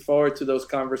looking forward to those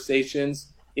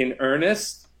conversations in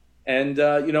earnest and,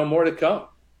 more to come.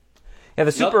 Yeah, in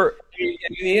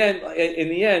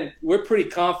the end, we're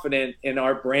pretty confident in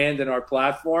our brand and our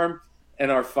platform and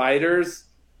our fighters.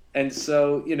 And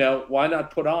so, why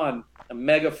not put on a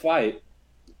mega fight,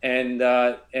 and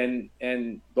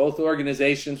both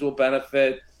organizations will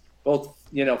benefit, both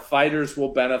fighters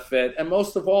will benefit, and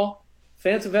most of all,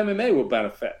 fans of MMA will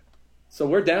benefit. So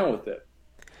we're down with it.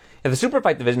 Yeah, the super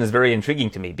fight division is very intriguing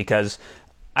to me because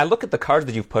I look at the cards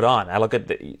that you've put on. I look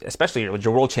at especially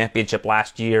your world championship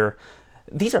last year.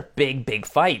 These are big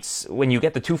fights when you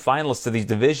get the 2 finalists to these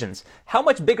divisions. How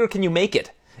much bigger can you make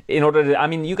it? In order to,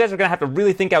 you guys are going to have to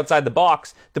really think outside the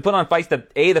box to put on fights that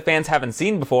A, the fans haven't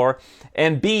seen before,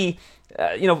 and B,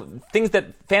 things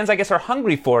that fans, I guess, are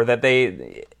hungry for.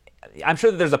 I'm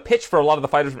sure that there's a pitch for a lot of the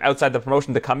fighters from outside the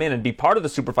promotion to come in and be part of the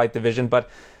super fight division, but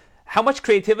how much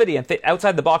creativity and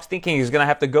outside the box thinking is going to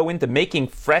have to go into making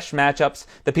fresh matchups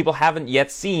that people haven't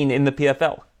yet seen in the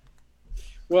PFL?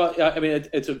 Well,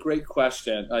 it's a great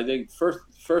question. I think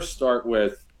first start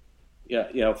with,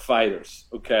 fighters.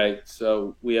 Okay,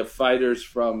 so we have fighters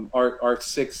from our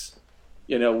 6,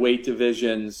 weight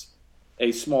divisions.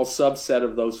 A small subset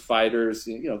of those fighters,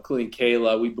 including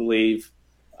Kayla, we believe,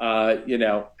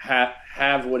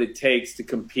 have what it takes to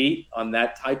compete on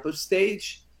that type of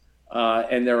stage.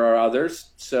 And there are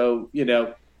others. So,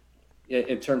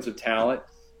 in terms of talent,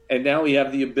 and now we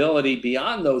have the ability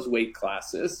beyond those weight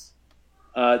classes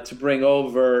to bring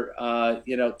over,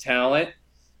 talent.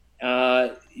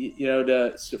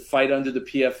 To fight under the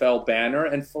PFL banner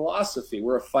and philosophy.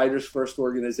 We're a fighters first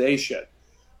organization.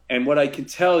 And what I can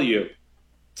tell you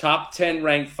top 10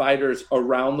 ranked fighters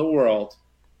around the world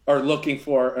are looking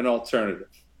for an alternative.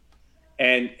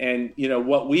 And you know,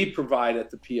 what we provide at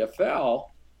the PFL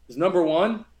is, number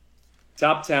one,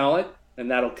 top talent, and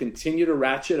that'll continue to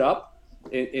ratchet up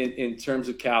in terms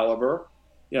of caliber.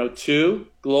 You know, two,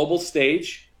 global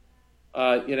stage.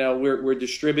 You know, we're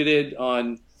distributed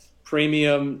on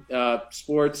premium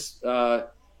sports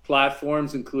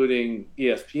platforms, including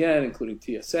ESPN, including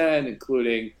TSN,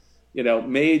 including, you know,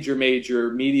 major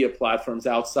media platforms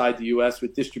outside the U.S.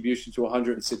 with distribution to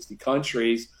 160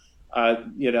 countries.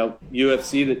 You know,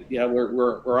 UFC, that, you know,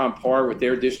 we're on par with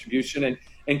their distribution,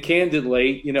 and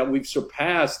candidly, you know, we've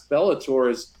surpassed Bellator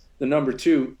as the number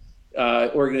 2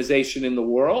 organization in the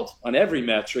world on every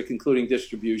metric, including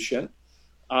distribution.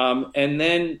 And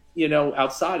then, you know,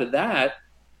 outside of that,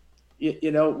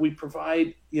 you know, we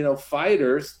provide, you know,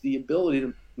 fighters the ability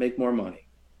to make more money.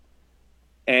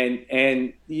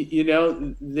 And you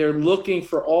know, they're looking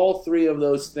for all three of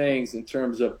those things in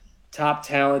terms of top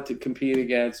talent to compete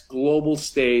against, global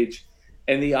stage,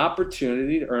 and the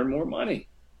opportunity to earn more money.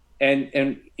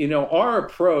 And you know, our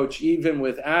approach, even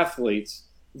with athletes,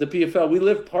 the PFL, we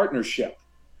live partnership.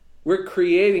 We're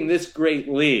creating this great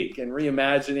league and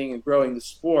reimagining and growing the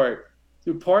sport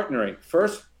through partnering.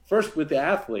 First with the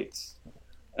athletes,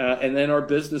 and then our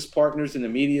business partners in the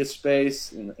media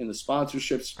space, in the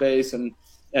sponsorship space, and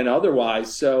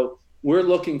otherwise. So we're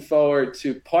looking forward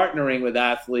to partnering with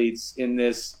athletes in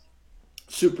this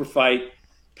super fight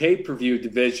pay-per-view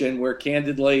division, where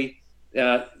candidly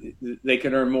they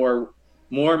can earn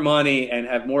more money and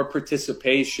have more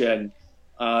participation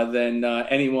than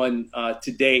anyone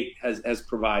to date has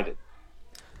provided.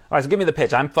 All right, so give me the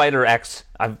pitch. I'm Fighter X.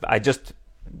 I just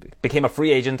became a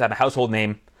free agent. I'm a household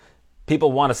name.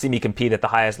 People want to see me compete at the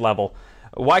highest level.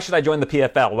 Why should I join the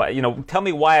PFL? You know, tell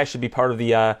me why I should be part of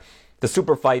the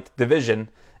super fight division.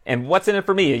 And what's in it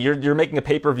for me? You're making a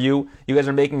pay-per-view. You guys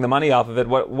are making the money off of it.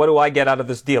 What do I get out of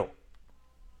this deal?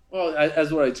 Well,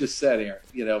 as what I just said, Aaron,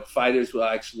 you know, fighters will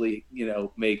actually, you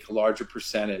know, make a larger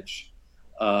percentage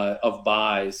of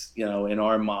buys, you know, in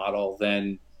our model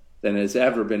than has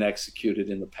ever been executed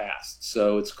in the past.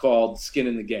 So it's called skin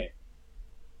in the game.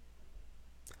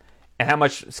 And how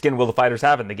much skin will the fighters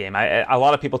have in the game? A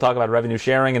lot of people talk about revenue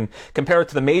sharing and compare it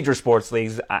to the major sports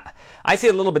leagues. I see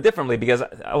it a little bit differently, because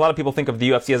a lot of people think of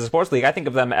the UFC as a sports league. I think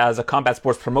of them as a combat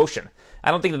sports promotion. I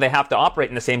don't think that they have to operate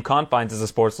in the same confines as a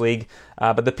sports league,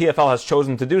 but the PFL has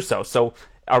chosen to do so. So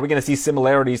are we going to see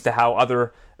similarities to how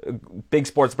other big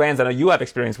sports brands, I know you have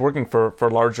experience working for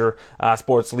larger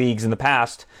sports leagues in the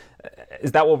past,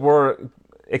 is that what we're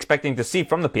expecting to see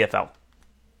from the PFL?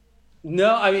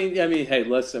 No, I mean, hey,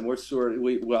 listen, we're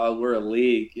a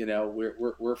league. You know,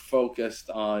 we're focused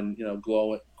on, you know,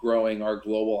 growing our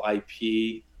global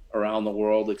IP around the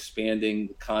world, expanding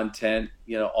the content,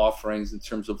 you know, offerings in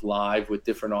terms of live, with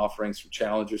different offerings from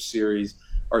Challenger Series,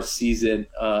 our season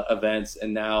events,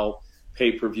 and now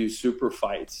pay-per-view super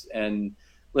fights. And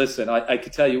listen, I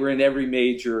could tell you, we're in every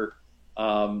major.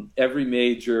 When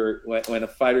a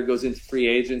fighter goes into free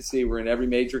agency, we're in every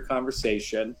major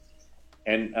conversation.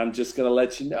 And I'm just going to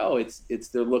let you know, it's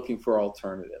they're looking for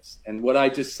alternatives. And what I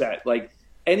just said, like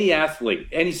any athlete,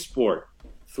 any sport,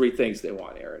 three things they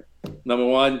want, Aaron. Number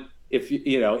one, if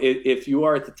you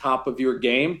are at the top of your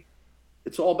game,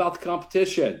 it's all about the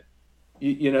competition.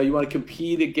 You want to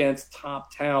compete against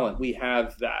top talent. We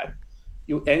have that.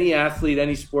 Any athlete,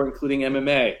 any sport, including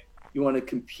MMA, you want to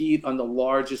compete on the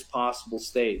largest possible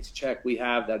stage. Check, we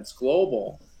have that. It's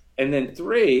global. And then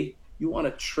three, you want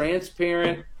a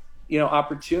transparent, you know,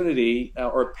 opportunity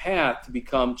or path to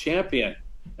become champion.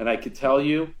 And I can tell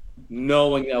you, no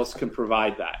one else can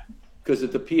provide that, because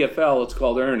at the PFL, it's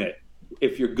called earn it.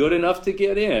 If you're good enough to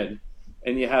get in,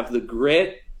 and you have the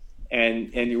grit,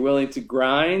 and you're willing to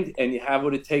grind, and you have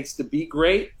what it takes to be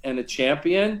great and a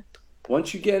champion,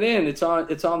 once you get in, it's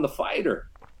on the fighter.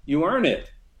 You earn it.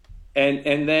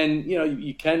 And then, you know,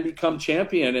 you can become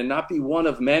champion and not be one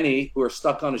of many who are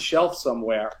stuck on a shelf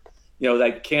somewhere, you know,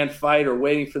 that can't fight or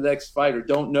waiting for the next fight or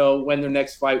don't know when their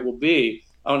next fight will be.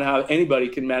 I don't know how anybody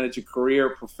can manage a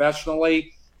career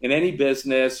professionally in any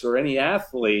business or any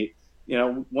athlete. You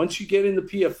know, once you get in the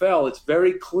PFL, it's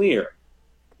very clear,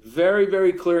 very,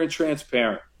 very clear and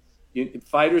transparent.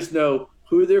 Fighters know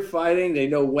who they're fighting, they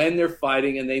know when they're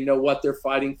fighting, and they know what they're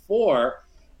fighting for,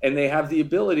 and they have the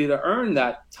ability to earn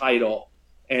that title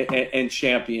and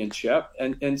championship.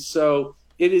 And so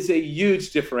it is a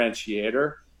huge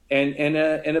differentiator. And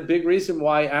a big reason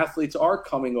why athletes are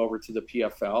coming over to the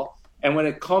PFL. And when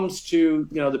it comes to,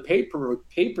 you know, the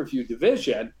pay-per-view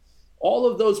division, all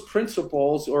of those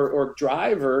principles or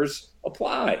drivers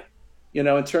apply.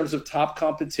 in terms of top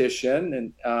competition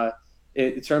and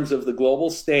in terms of the global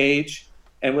stage,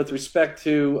 and with respect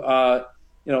to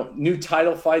new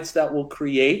title fights that we'll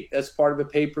create as part of a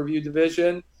pay-per-view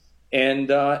division, and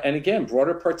again,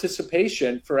 broader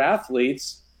participation for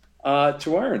athletes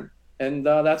to earn, and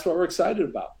that's what we're excited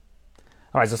about.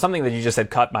 All right, so something that you just said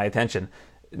caught my attention.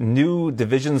 New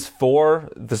divisions for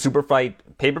the Super Fight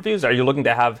pay-per-views? Are you looking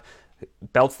to have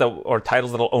belts or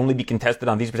titles that will only be contested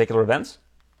on these particular events?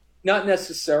 Not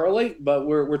necessarily, but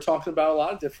we're talking about a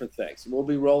lot of different things. We'll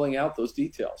be rolling out those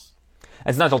details.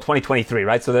 It's not until 2023,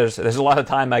 right? So there's a lot of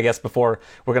time, I guess, before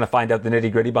we're going to find out the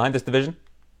nitty-gritty behind this division?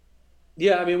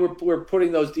 Yeah, I mean, we're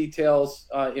putting those details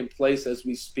in place as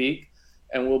we speak,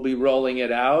 and we'll be rolling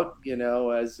it out,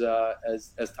 as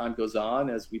time goes on,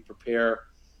 as we prepare,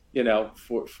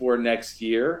 for next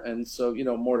year. And so,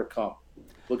 more to come.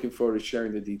 Looking forward to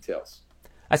sharing the details.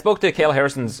 I spoke to Kayla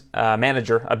Harrison's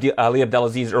manager, Ali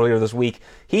Abdelaziz, earlier this week.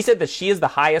 He said that she is the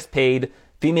highest paid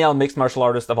female mixed martial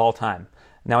artist of all time.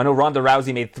 Now, I know Ronda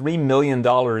Rousey made $3 million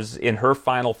in her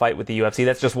final fight with the UFC.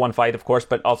 That's just one fight, of course,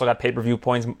 but also got pay-per-view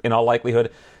points in all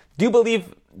likelihood. Do you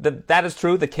believe that that is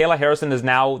true, that Kayla Harrison is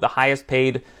now the highest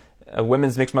paid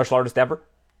women's mixed martial artist ever?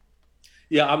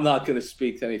 Yeah, I'm not going to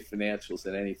speak to any financials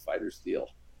in any fighter's deal.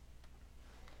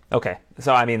 Okay,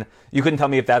 so I mean, you couldn't tell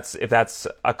me if that's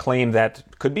a claim that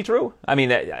could be true? I mean,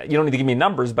 you don't need to give me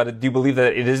numbers, but do you believe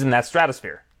that it is in that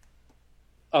stratosphere?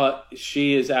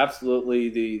 She is absolutely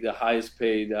the highest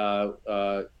paid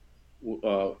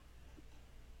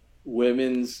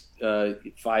women's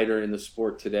fighter in the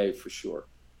sport today, for sure.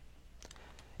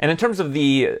 And in terms of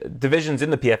the divisions in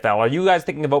the PFL, are you guys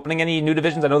thinking of opening any new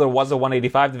divisions? I know there was a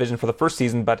 185 division for the first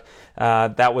season, but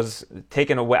that was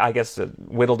taken away, I guess,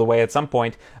 whittled away at some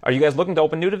point. Are you guys looking to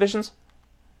open new divisions?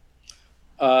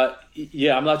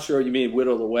 Yeah, I'm not sure what you mean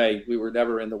whittled away. We were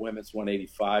never in the women's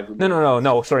 185.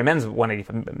 No. Sorry, men's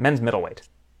 185, men's middleweight.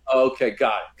 Okay,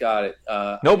 got it.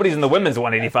 Nobody's in the women's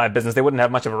 185 business. They wouldn't have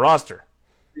much of a roster.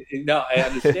 No, I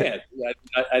understand.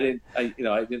 I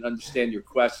didn't understand your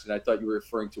question. I thought you were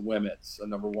referring to women's. So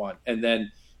number one, and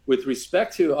then with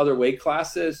respect to other weight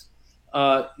classes,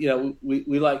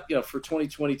 we like for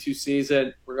 2022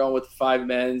 season, we're going with the 5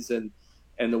 men's and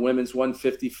the women's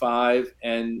 155,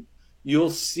 and you'll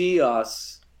see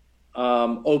us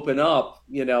open up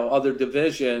other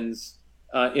divisions,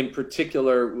 in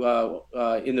particular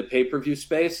in the pay-per-view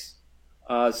space.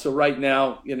 So right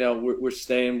now, we're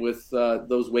staying with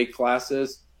those weight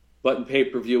classes, but in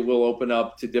pay-per-view, we'll open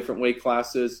up to different weight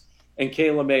classes. And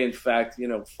Kayla may, in fact,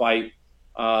 fight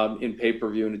in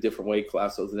pay-per-view in a different weight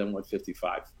class other than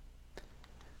 155.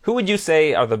 Who would you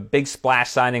say are the big splash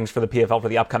signings for the PFL for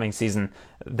the upcoming season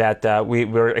that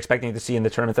we're expecting to see in the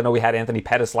tournaments? I know we had Anthony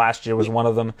Pettis last year was one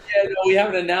of them. Yeah, no, we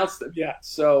haven't announced them yet.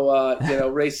 So,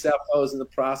 Ray Sefo is in the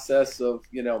process of,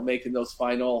 making those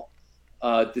final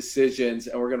decisions,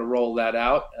 and we're going to roll that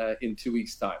out in 2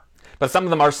 weeks' time. But some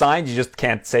of them are signed. You just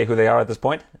can't say who they are at this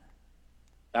point?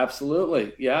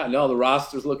 Absolutely. Yeah, no, the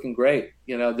roster's looking great.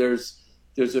 There's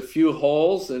a few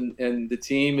holes, and the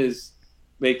team is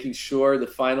making sure the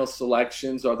final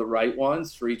selections are the right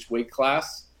ones for each weight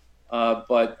class.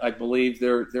 But I believe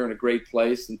they're in a great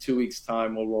place. In 2 weeks'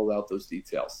 time, we'll roll out those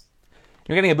details.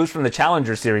 You're getting a boost from the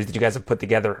Challenger Series that you guys have put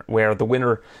together, where the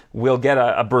winner will get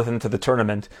a berth into the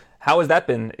tournament. How has that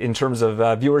been in terms of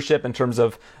viewership, in terms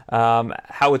of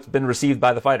how it's been received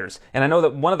by the fighters? And I know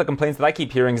that one of the complaints that I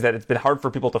keep hearing is that it's been hard for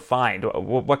people to find.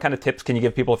 What kind of tips can you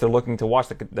give people if they're looking to watch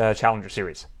the Challenger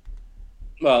Series?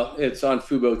 Well, it's on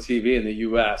Fubo TV in the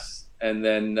U.S. And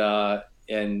then,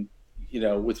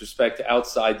 with respect to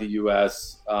outside the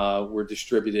U.S., we're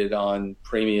distributed on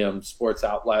premium sports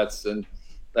outlets, and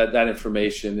that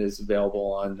information is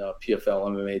available on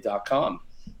PFLMMA.com.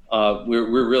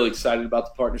 We're really excited about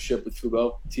the partnership with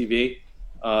Fubo TV.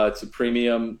 It's a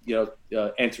premium,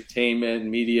 entertainment,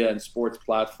 media, and sports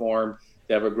platform.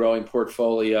 They have a growing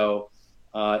portfolio.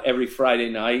 Every Friday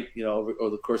night, over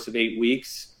the course of 8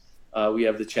 weeks, we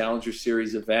have the Challenger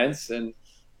Series events, and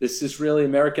this is really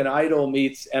American Idol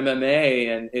meets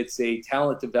MMA, and it's a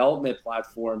talent development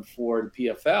platform for the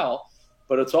PFL.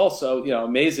 But it's also,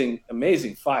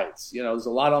 amazing fights. There's a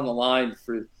lot on the line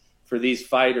for these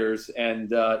fighters,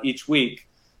 and each week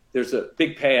there's a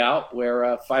big payout where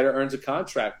a fighter earns a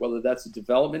contract, whether that's a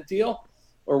development deal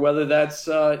or whether that's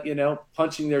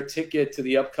punching their ticket to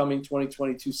the upcoming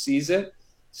 2022 season.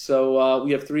 So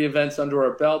we have 3 events under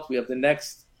our belt. We have the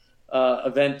next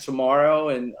event tomorrow,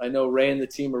 and I know Ray and the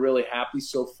team are really happy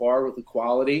so far with the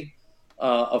quality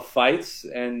of fights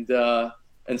and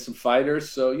some fighters.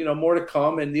 So, more to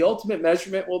come. And the ultimate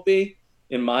measurement will be,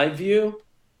 in my view,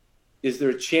 is there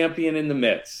a champion in the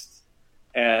midst?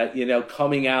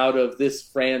 coming out of this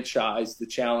franchise, the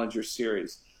Challenger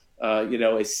Series,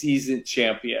 a seasoned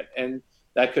champion. And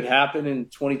that could happen in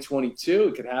 2022.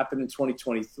 It could happen in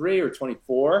 2023 or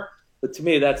 24. But to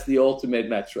me, that's the ultimate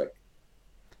metric.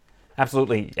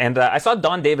 Absolutely. And I saw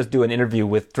Don Davis do an interview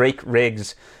with Drake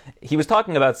Riggs. He was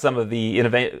talking about some of the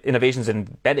innovations in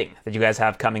betting that you guys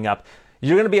have coming up.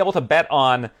 You're going to be able to bet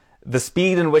on the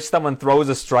speed in which someone throws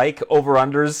a strike,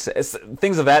 over-unders,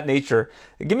 things of that nature.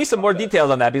 Give me some more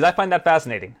details on that, because I find that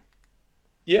fascinating.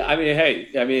 Yeah, at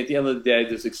the end of the day,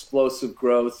 there's explosive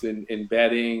growth in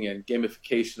betting and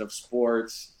gamification of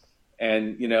sports.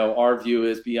 And, our view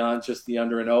is beyond just the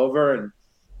under and over and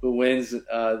who wins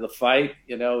the fight.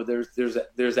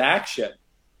 There's action,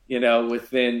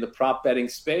 within the prop betting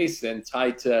space and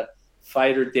tied to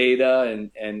fighter data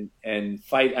and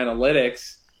fight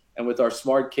analytics. And with our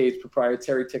Smart Cage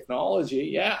proprietary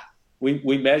technology,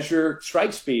 we measure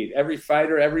strike speed, every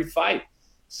fighter, every fight.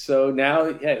 So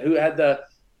now, who had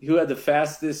the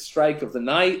fastest strike of the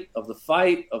night, of the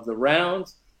fight, of the round?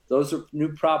 Those are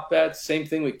new prop bets. Same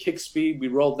thing with kick speed. We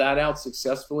rolled that out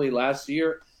successfully last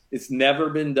year. It's never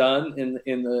been done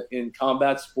in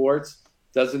combat sports.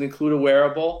 Doesn't include a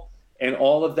wearable, and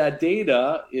all of that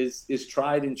data is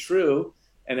tried and true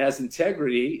and has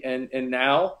integrity. And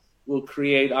now we'll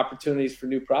create opportunities for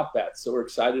new prop bets. So we're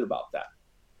excited about that.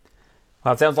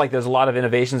 Well, it sounds like there's a lot of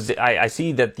innovations. I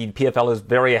see that the PFL is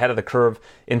very ahead of the curve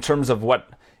in terms of what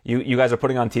you guys are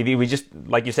putting on TV. We just,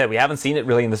 like you said, we haven't seen it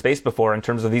really in the space before in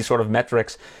terms of these sort of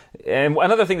metrics. And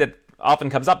another thing that often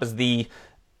comes up is the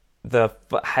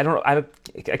I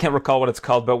can't recall what it's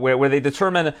called, but where they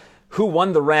determine who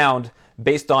won the round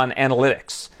based on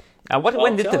analytics. What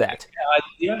went into that?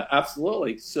 Yeah,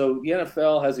 absolutely. So the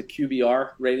NFL has a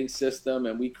QBR rating system,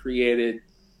 and we created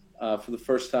for the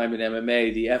first time in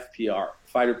MMA the FPR,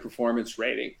 Fighter Performance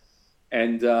Rating.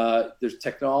 And there's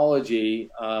technology,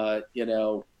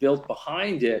 built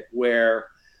behind it where,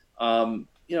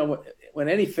 when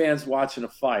any fan's watching a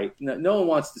fight, no one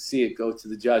wants to see it go to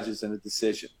the judges in a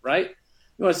decision, right?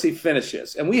 You want to see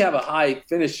finishes. And we have a high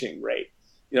finishing rate,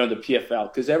 the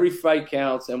PFL, because every fight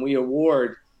counts and we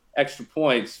award extra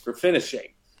points for finishing.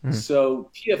 Mm-hmm. So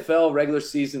PFL regular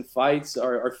season fights,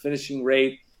 our finishing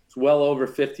rate is well over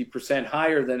 50%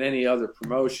 higher than any other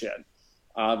promotion.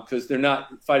 Because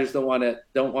fighters don't want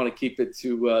to keep it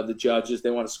to the judges.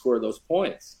 They want to score those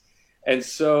points. And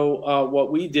so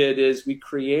what we did is we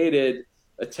created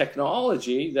a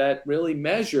technology that really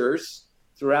measures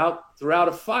throughout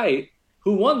a fight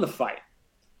who won the fight.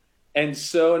 And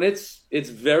it's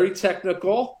very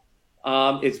technical.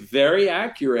 It's very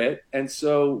accurate. And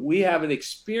so we have an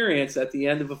experience at the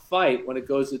end of a fight when it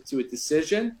goes to a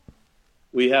decision.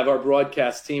 We have our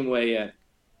broadcast team weigh in.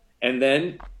 And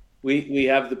then we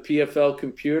have the PFL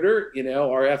computer,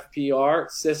 our FPR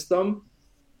system,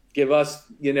 give us,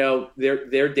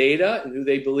 their data and who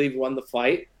they believe won the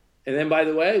fight. And then, by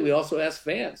the way, we also ask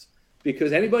fans,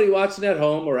 because anybody watching at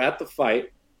home or at the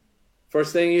fight,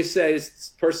 first thing you say is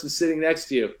this person sitting next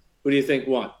to you, who do you think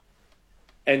won?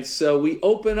 And so we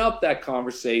open up that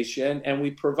conversation and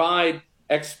we provide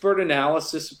expert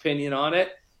analysis opinion on it.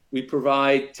 We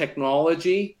provide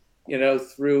technology,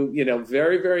 through,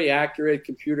 very, very accurate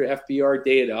computer FPR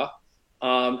data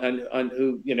and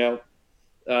who,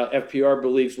 FPR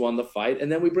believes won the fight.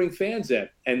 And then we bring fans in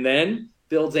and then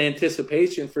builds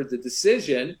anticipation for the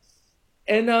decision.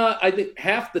 And I think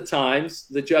half the times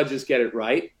the judges get it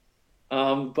right.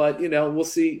 But, we'll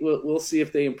see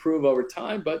if they improve over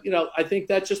time. But, I think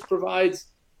that just provides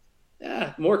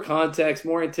more context,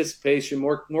 more anticipation,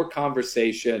 more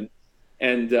conversation.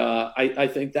 And I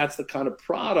think that's the kind of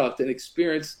product and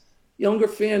experience younger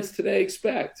fans today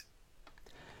expect.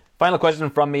 Final question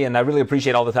from me, and I really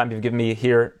appreciate all the time you've given me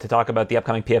here to talk about the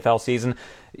upcoming PFL season.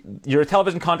 Your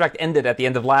television contract ended at the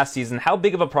end of last season. How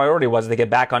big of a priority was it to get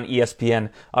back on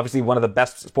ESPN? Obviously, one of the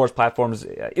best sports platforms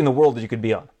in the world that you could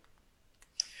be on.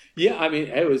 Yeah,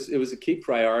 it was a key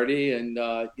priority, and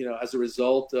as a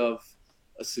result of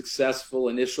a successful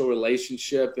initial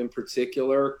relationship, in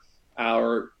particular,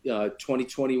 our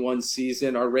 2021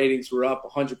 season, our ratings were up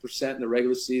 100% in the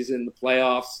regular season, the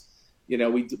playoffs.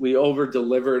 We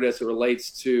over-delivered as it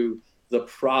relates to the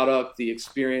product, the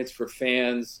experience for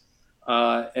fans,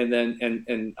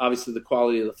 and obviously the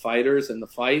quality of the fighters and the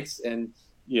fights. And,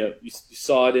 you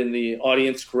saw it in the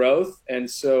audience growth. And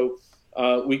so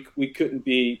we couldn't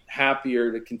be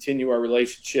happier to continue our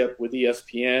relationship with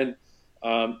ESPN.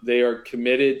 They are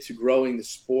committed to growing the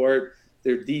sport.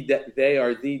 They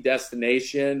are the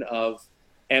destination of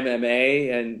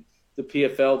MMA, and the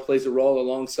PFL plays a role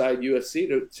alongside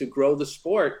UFC to grow the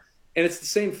sport. And it's the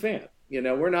same fan. You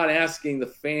know, we're not asking the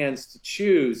fans to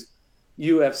choose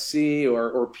UFC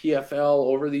or PFL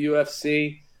over the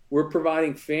UFC. We're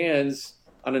providing fans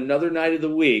on another night of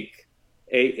the week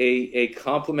a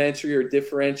complimentary or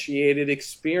differentiated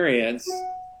experience,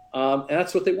 and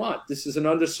that's what they want. This is an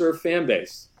underserved fan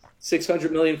base,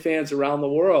 600 million fans around the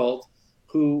world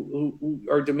who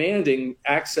are demanding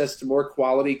access to more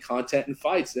quality content and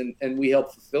fights, and we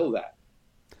help fulfill that.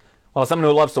 Well, as someone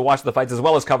who loves to watch the fights as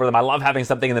well as cover them, I love having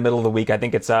something in the middle of the week. I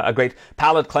think it's a great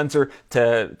palate cleanser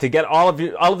to get all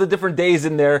of the different days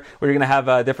in there where you're going to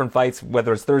have different fights,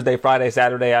 whether it's Thursday, Friday,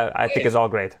 Saturday. I think it's all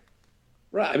great.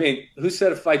 Right. I mean, who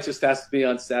said a fight just has to be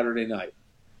on Saturday night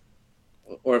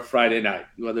or Friday night?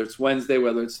 Whether it's Wednesday,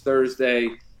 whether it's Thursday,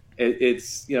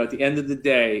 it's, you know, at the end of the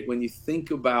day, when you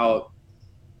think about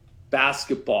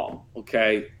basketball,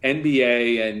 okay,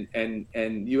 NBA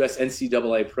and US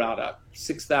NCAA product,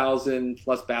 6,000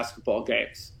 plus basketball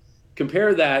games.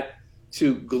 Compare that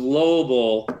to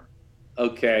global,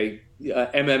 okay,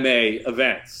 MMA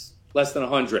events, less than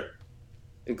 100,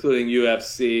 including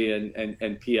UFC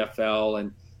and PFL,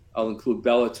 and I'll include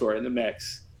Bellator in the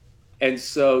mix. And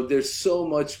so there's so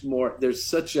much more. There's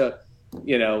such a,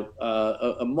 you know,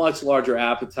 a much larger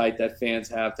appetite that fans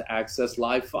have to access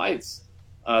live fights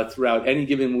throughout any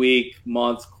given week,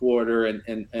 month, quarter,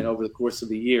 and over the course of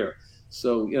the year.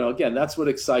 So, you know, again, that's what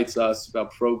excites us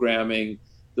about programming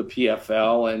the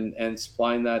PFL and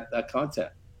supplying that content.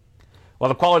 Well,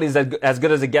 the quality is as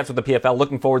good as it gets with the PFL.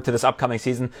 Looking forward to this upcoming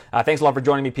season. Thanks a lot for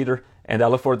joining me, Peter, and I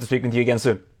look forward to speaking to you again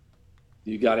soon.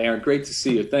 You got it, Aaron. Great to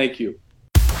see you. Thank you.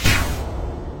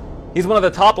 He's one of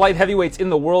the top light heavyweights in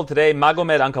the world today.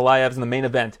 Magomed Ankalaev's in the main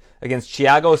event against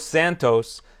Thiago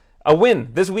Santos. A win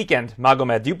this weekend,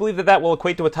 Magomed. Do you believe that will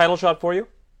equate to a title shot for you?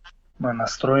 Мы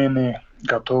настроены,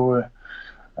 готовы.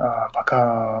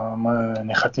 Пока мы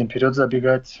не хотим вперед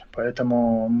забегать,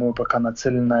 поэтому мы пока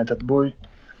нацелены на этот бой.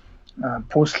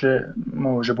 После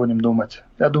мы уже будем думать.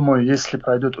 Я думаю, если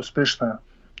пройдет успешно,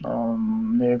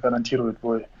 мне гарантирует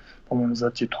бой, по-моему, за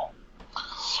титул.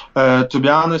 To be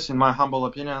honest, in my humble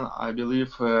opinion, I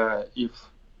believe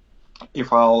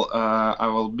if I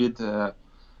will beat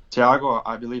Thiago,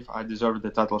 I believe I deserve the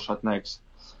title shot next.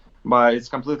 But it's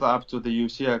completely up to the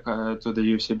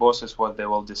UFC bosses what they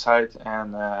will decide.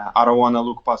 And I don't want to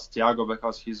look past Thiago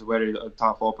because he's a very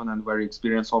tough opponent, very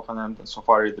experienced opponent. And so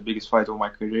far, it's the biggest fight of my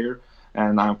career,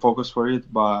 and I'm focused for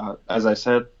it. But as I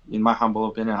said, in my humble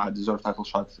opinion, I deserve title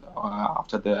shot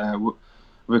after the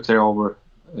victory over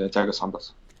Thiago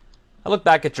Santos. I look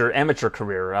back at your amateur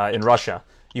career in Russia.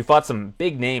 You fought some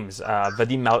big names,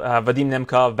 Vadim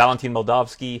Nemkov, Valentin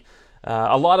Moldavsky,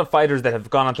 a lot of fighters that have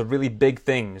gone on to really big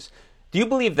things. Do you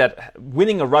believe that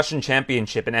winning a Russian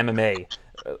championship in MMA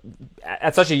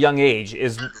at such a young age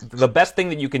is the best thing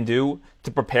that you can do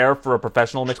to prepare for a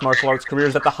professional mixed martial arts career?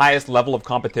 Is that the highest level of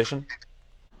competition?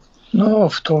 Ну,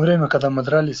 в то время, когда мы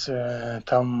дрались,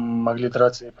 там могли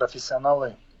драться и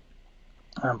профессионалы,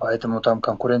 поэтому там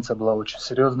конкуренция была очень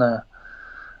серьезная.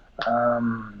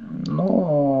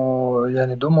 Ну, я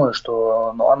не думаю,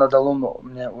 что... Но она дала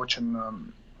мне очень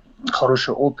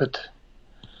хороший опыт.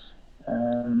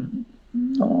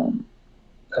 Ну,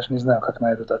 даже не знаю, как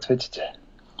на это ответить.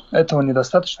 Этого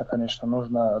недостаточно, конечно.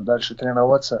 Нужно дальше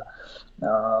тренироваться.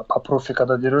 По профи,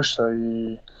 когда дерешься,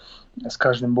 и с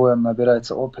каждым боем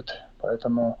набирается опыт.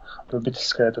 Поэтому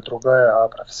любительская это другая, а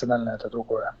профессиональная это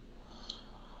другое.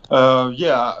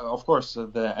 Yeah, of course,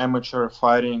 the amateur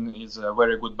fighting is a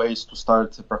very good base to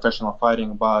start professional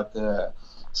fighting, but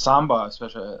Sambo,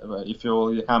 especially if you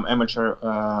will become amateur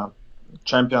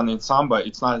champion in Sambo,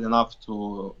 it's not enough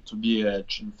to be,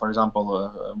 for example,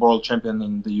 a world champion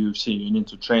in the UFC. You need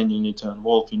to train, you need to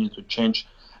evolve, you need to change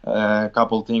a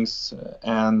couple things.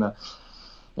 And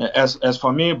as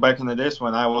for me, back in the days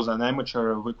when I was an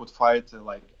amateur, we could fight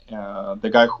like the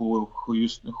guy who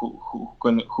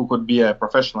could be a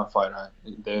professional fighter.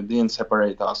 They didn't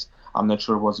separate us. I'm not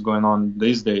sure what's going on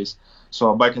these days.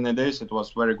 So back in the days, it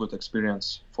was very good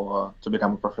experience to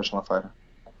become a professional fighter.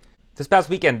 This past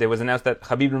weekend, it was announced that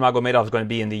Khabib Nurmagomedov is going to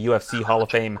be in the UFC Hall of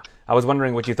Fame. I was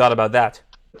wondering what you thought about that.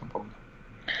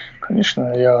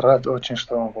 Конечно, я рад очень,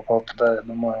 что он попал туда. Я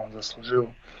думаю, он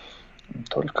заслужил.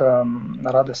 Только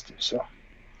радости, все.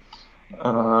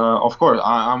 Of course,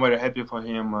 I'm very happy for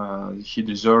him. He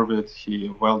deserved it. He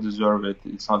well deserved it.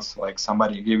 It's not like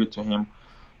somebody gave it to him.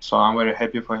 So I'm very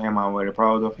happy for him. I'm very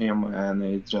proud of him, and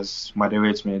it just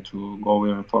motivates me to go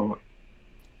even forward.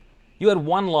 You had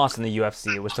one loss in the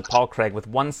UFC. It was to Paul Craig with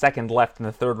 1 second left in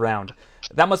the third round.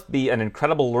 That must be an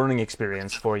incredible learning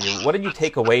experience for you. What did you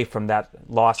take away from that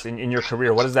loss in your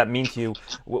career? What does that mean to you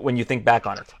when you think back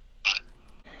on it?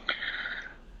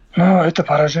 Но это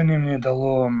поражение мне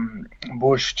дало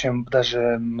больше, чем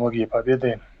даже многие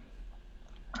победы.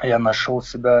 Я нашел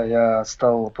себя, я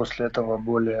стал после этого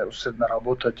более усердно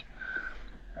работать,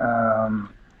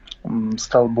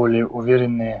 стал более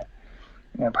уверенный.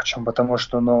 Почему? Потому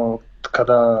что,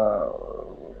 когда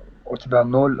у тебя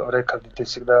 0 рекорд, ты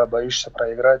всегда боишься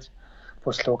проиграть.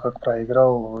 После того, как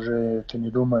проиграл, уже ты не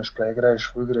думаешь,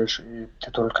 проиграешь, выиграешь, и ты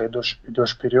только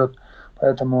идешь вперед.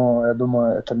 Поэтому, я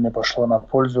думаю, это мне пошло на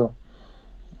пользу.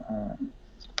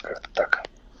 Как-то так.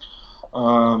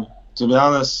 To be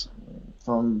honest,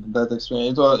 from that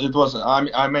experience,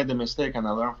 I made a mistake and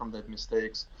I learned from that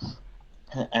mistakes.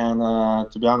 And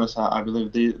to be honest, I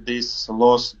believe this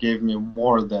loss gave me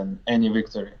more than any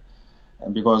victory.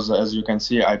 Because as you can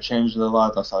see, I changed a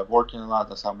lot, I started working a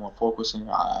lot, I started more focusing,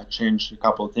 I changed a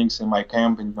couple of things in my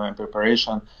camp, in my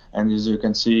preparation, and as you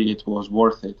can see, it was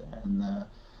worth it. And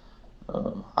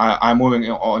I'm moving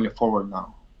only forward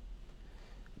now.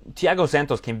 Thiago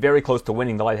Santos came very close to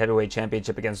winning the light heavyweight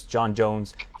championship against John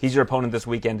Jones. He's your opponent this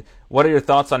weekend. What are your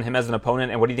thoughts on him as an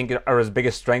opponent, and what do you think are his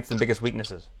biggest strengths and biggest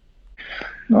weaknesses?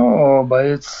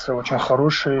 Боец очень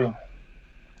хороший.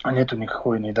 Нету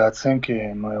никакой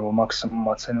недооценки. Мы его максимум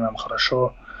оцениваем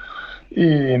хорошо.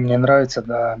 И мне нравится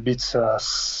биться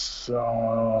с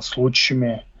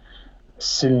лучшими,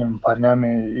 сильными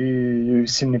парнями. И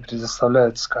сильно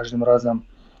предоставляет с каждым разом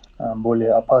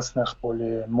более опасных,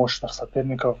 более мощных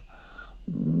соперников.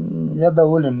 Я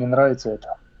доволен, мне нравится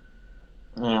это.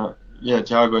 Yeah,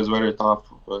 Thiago is very tough,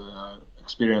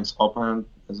 experienced opponent.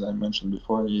 As I mentioned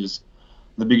before, he's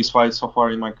the biggest fight so far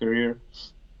in my career.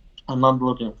 I'm not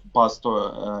looking past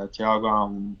Thiago.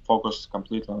 I'm focused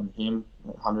completely on him,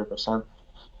 100%.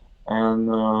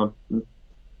 And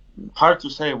hard to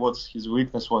say what's his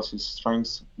weakness, what's his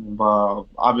strengths. But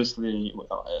obviously,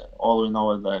 all we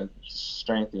know is that his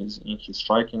strength is in his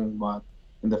striking. But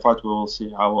in the fight, we will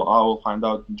see. I will find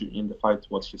out in the fight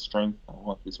what's his strength and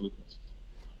what his weakness.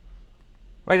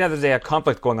 Right now, there's a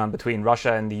conflict going on between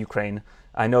Russia and the Ukraine.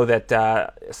 I know that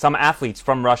some athletes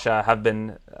from Russia have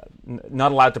been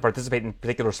not allowed to participate in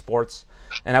particular sports.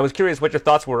 And I was curious what your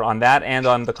thoughts were on that and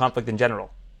on the conflict in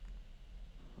general.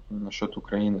 Насчет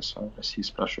Украины, России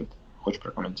спрашивают. Хочешь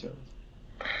прокомментировать?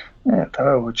 Нет,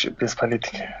 давай лучше без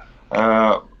политики.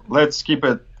 Let's keep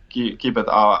it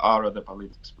out of the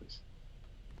politics, please.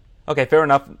 Okay, fair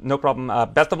enough. No problem.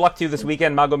 Best of luck to you this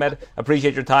weekend, Magomed.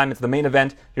 Appreciate your time. It's the main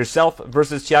event. Yourself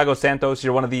versus Thiago Santos.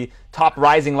 You're one of the top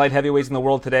rising light heavyweights in the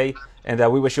world today, and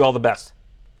we wish you all the best.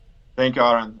 Thank you,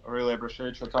 Aaron. I really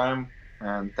appreciate your time,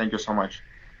 and thank you so much.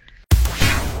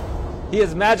 He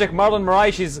is Magic Marlon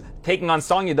Moraes. She's taking on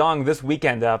Song Yadong this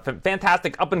weekend. A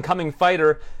fantastic up-and-coming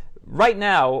fighter. Right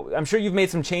now, I'm sure you've made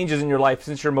some changes in your life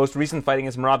since your most recent fighting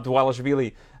against Merab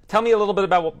Dvalishvili. Tell me a little bit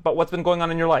about what's been going on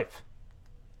in your life.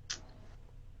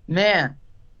 Man,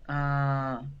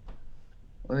 I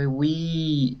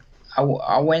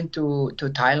went to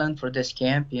Thailand for this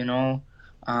camp, you know.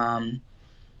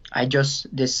 I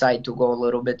just decided to go a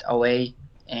little bit away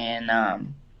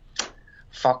and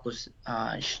focus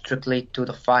strictly to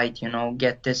the fight, you know,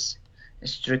 get this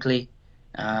strictly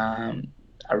a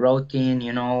routine,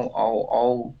 you know,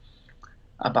 all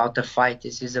about the fight.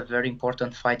 This is a very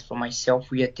important fight for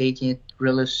myself. We are taking it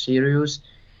really serious.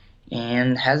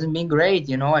 And hasn't been great,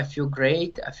 you know. I feel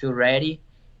great, I feel ready,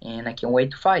 and I can't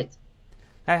wait to fight.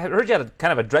 I heard you had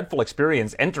kind of a dreadful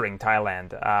experience entering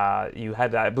Thailand. You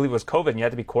had, I believe it was COVID, and you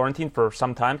had to be quarantined for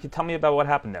some time. Can you tell me about what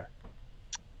happened there?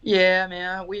 Yeah,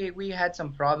 man, we had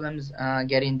some problems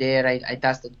getting there. I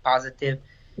tested positive.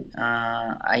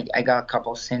 I got a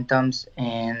couple symptoms,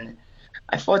 and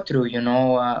I fought through, you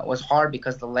know. It was hard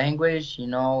because the language, you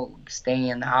know, staying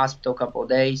in the hospital a couple of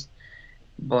days.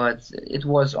 But it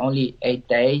was only 8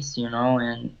 days, you know,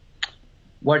 and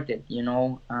worth it, you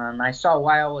know. And I saw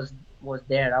why I was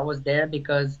there. I was there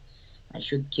because I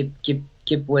should keep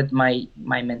with my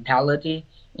mentality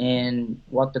and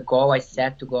what the goal I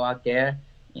set to go out there.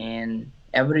 And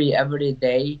every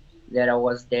day that I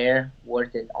was there,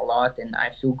 worth it a lot. And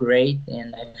I feel great,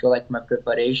 and I feel like my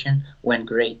preparation went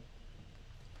great.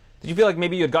 Did you feel like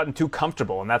maybe you had gotten too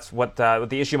comfortable, and that's what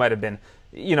the issue might have been?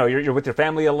 You know, you're with your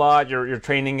family a lot, you're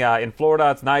training in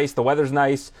Florida, it's nice, the weather's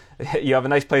nice, you have a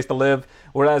nice place to live,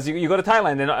 whereas you go to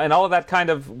Thailand and all of that kind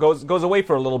of goes away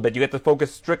for a little bit. You get to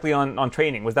focus strictly on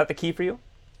training. Was that the key for you?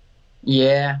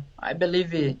 Yeah, I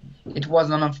believe it was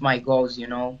one of my goals, you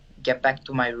know, get back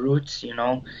to my roots, you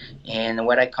know, and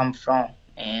where I come from.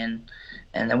 And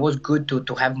it was good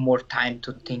to have more time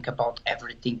to think about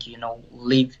everything, you know,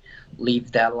 live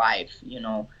that life, you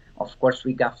know. Of course,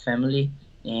 we got family.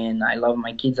 And I love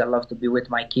my kids. I love to be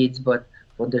with my kids. But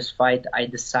for this fight, I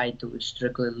decide to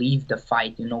strictly leave the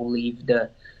fight, leave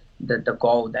the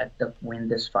goal that to win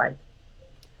this fight.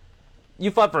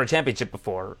 You fought for a championship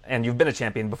before, and you've been a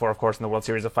champion before, of course, in the World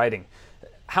Series of Fighting.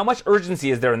 How much urgency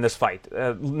is there in this fight?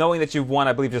 Knowing that you've won,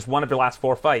 I believe, just one of your last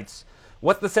 4 fights,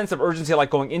 what's the sense of urgency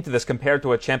like going into this compared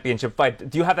to a championship fight?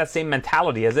 Do you have that same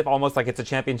mentality, as if almost like it's a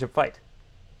championship fight?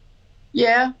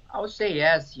 Yeah, I would say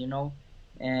yes,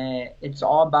 it's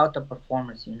all about the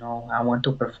performance, I want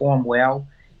to perform well,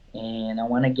 and I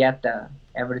want to get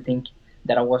everything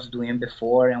that I was doing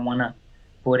before. I want to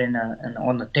put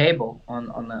on the table,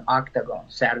 on the octagon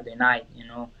Saturday night,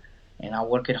 and I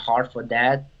worked hard for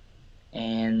that,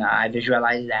 and I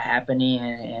visualized that happening,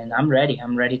 and I'm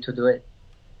ready to do it.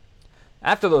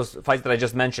 After those fights that I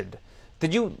just mentioned,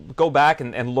 did you go back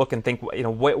and look and think,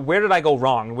 where did I go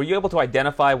wrong? Were you able to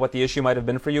identify what the issue might have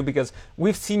been for you? Because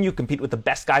we've seen you compete with the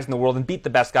best guys in the world and beat the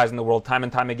best guys in the world time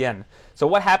and time again. So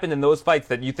what happened in those fights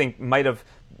that you think might have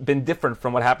been different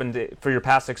from what happened for your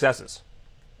past successes?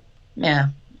 Yeah,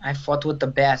 I fought with the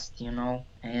best,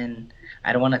 and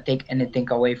I don't want to take anything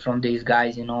away from these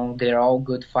guys, they're all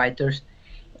good fighters,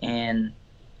 and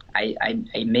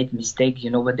I made mistakes,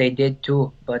 but they did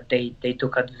too, but they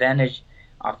took advantage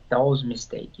of those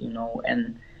mistakes,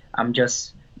 and I'm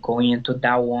just going into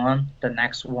that one, the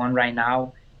next one right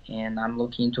now, and I'm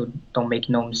looking to don't make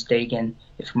no mistake, and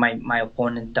if my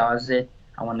opponent does it,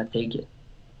 I want to take it.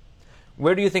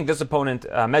 Where do you think this opponent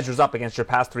measures up against your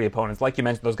past 3 opponents? Like you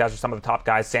mentioned, those guys are some of the top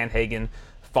guys, Sandhagen,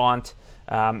 Font,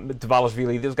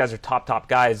 Dvalishvili, those guys are top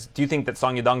guys. Do you think that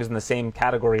Song Yadong is in the same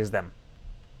category as them?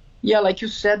 Yeah, like you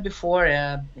said before,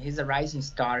 he's a rising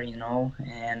star,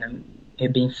 and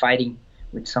he's been fighting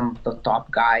with some of the top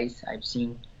guys. I've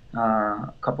seen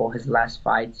a couple of his last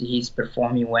fights. He's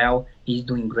performing well. He's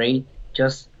doing great.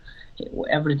 Just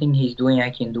everything he's doing, I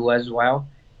can do as well.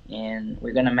 And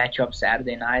we're going to match up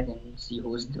Saturday night and see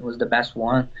who's the best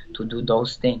one to do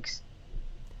those things.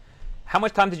 How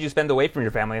much time did you spend away from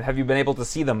your family, and have you been able to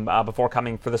see them before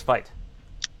coming for this fight?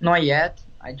 Not yet.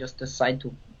 I just decided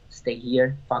to stay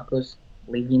here, focus,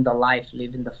 living the life,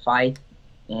 living the fight,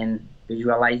 and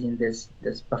visualizing this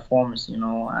performance.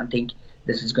 I think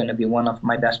this is going to be one of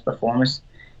my best performances,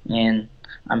 and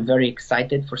I'm very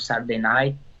excited for Saturday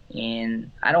night, and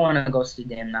I don't want to go see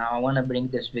them now. I want to bring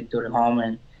this victory home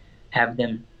and have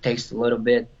them taste a little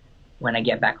bit when I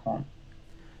get back home.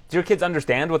 Do your kids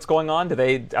understand what's going on? Are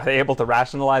they able to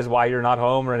rationalize why you're not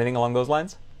home or anything along those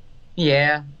lines?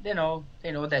 Yeah, they know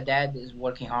that dad is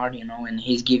working hard, and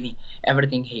he's giving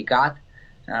everything he got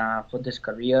for this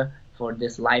career, for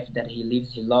this life that he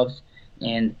lives, he loves,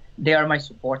 and they are my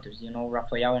supporters,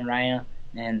 Rafael and Ryan,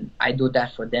 and I do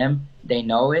that for them. They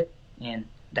know it, and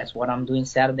that's what I'm doing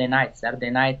Saturday night. Saturday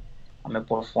night, I'm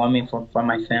performing for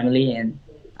my family, and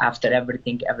after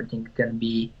everything can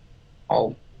be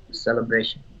all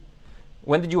celebration.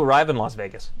 When did you arrive in Las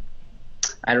Vegas?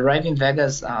 I arrived in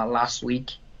Vegas last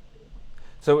week.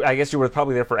 So I guess you were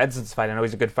probably there for Edson's fight. I know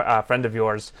he's a good friend of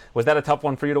yours. Was that a tough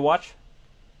one for you to watch?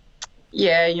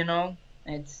 Yeah,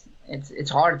 it's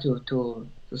hard to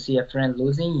see a friend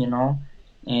losing,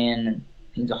 and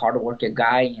he's a hard-working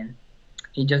guy, and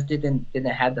he just didn't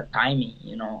have the timing,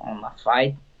 on the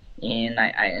fight,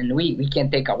 and we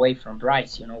can't take away from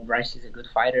Bryce. Bryce is a good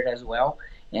fighter as well,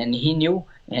 and he knew,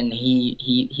 and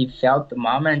he felt the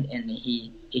moment, and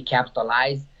he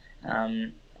capitalized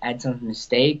Edson's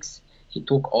mistakes. He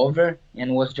took over,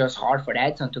 and it was just hard for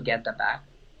Edson to get the back.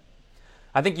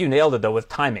 I think you nailed it, though, with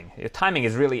timing. Timing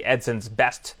is really Edson's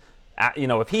best.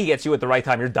 If he gets you at the right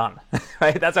time, you're done.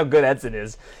 Right? That's how good Edson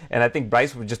is. And I think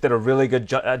Bryce just did a really good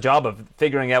job of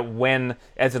figuring out when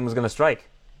Edson was going to strike.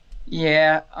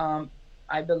 Yeah,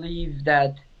 I believe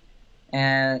that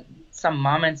some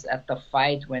moments at the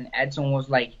fight when Edson was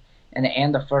like in the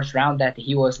end of the first round, that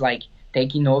he was like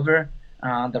taking over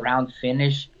the round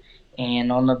finish.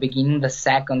 And on the beginning of the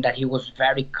second, that he was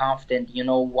very confident,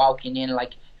 walking in,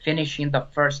 like finishing the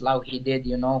first like he did,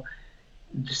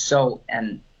 So,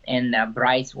 and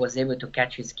Bryce was able to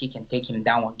catch his kick and take him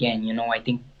down again. I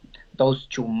think those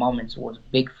 2 moments was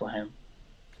big for him.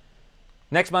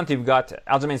 Next month, you've got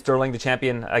Aljamain Sterling, the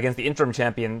champion, against the interim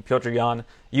champion, Petr Yan.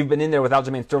 You've been in there with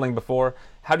Aljamain Sterling before.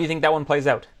 How do you think that one plays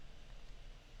out?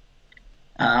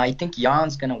 I think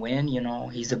Jan's going to win.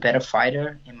 He's a better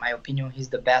fighter. In my opinion, he's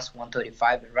the best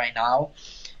 135 right now.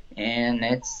 And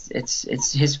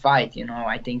it's his fight.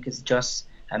 I think it's just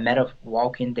a matter of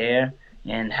walking there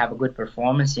and have a good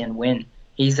performance and win.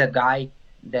 He's a guy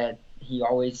that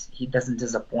he doesn't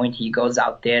disappoint. He goes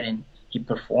out there and he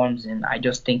performs. And I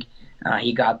just think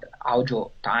he got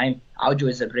Aljo time. Aljo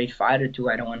is a great fighter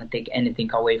too. I don't want to take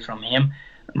anything away from him.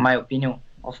 In my opinion,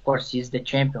 of course, he's the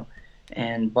champion.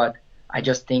 But I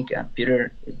just think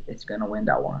Peter is gonna win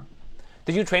that one.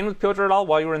 Did you train with Piotr at all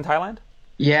while you were in Thailand?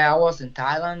 Yeah, I was in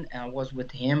Thailand and I was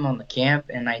with him on the camp,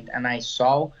 and I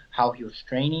saw how he was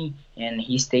training, and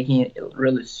he's taking it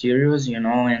really serious,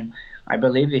 and I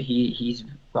believe he's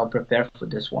well prepared for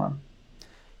this one.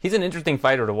 He's an interesting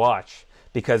fighter to watch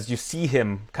because you see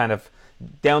him kind of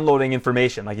downloading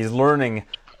information, like he's learning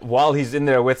while he's in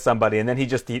there with somebody, and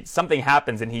then something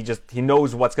happens and he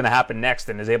knows what's going to happen next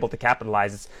and is able to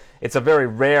capitalize. It's a very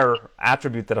rare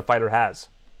attribute that a fighter has.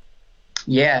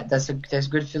 Yeah, that's a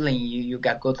good feeling. You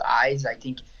got good eyes. I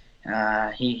think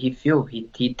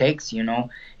he takes,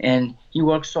 and he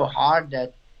works so hard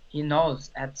that he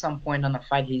knows at some point on the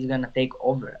fight he's gonna take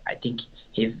over. I think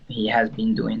he has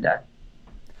been doing that.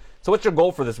 So what's your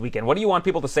goal for this weekend? What do you want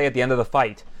people to say at the end of the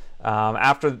fight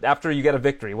after you get a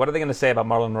victory? What are they going to say about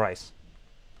Marlon Moraes?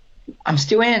 I'm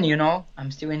still in,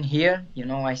 I'm still in here.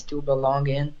 I still belong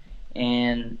in,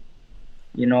 and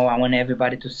I want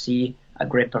everybody to see a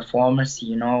great performance,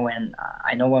 and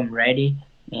I know I'm ready,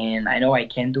 and I know I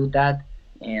can do that,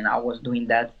 and I was doing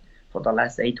that for the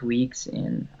last 8 weeks,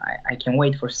 and I can't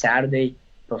wait for Saturday,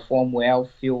 perform well,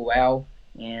 feel well,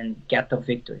 and get the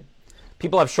victory.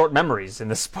 People have short memories in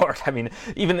this sport. I mean,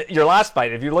 even your last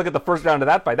fight, if you look at the first round of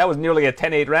that fight, that was nearly a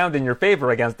 10-8 round in your favor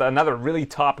against another really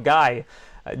top guy.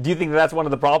 Do you think that's one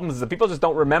of the problems, is that people just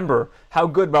don't remember how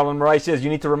good Marlon Moraes is? You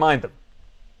need to remind them.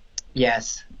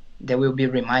 Yes, they will be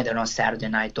reminded on Saturday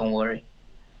night. Don't worry.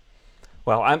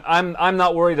 Well, I'm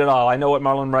not worried at all. I know what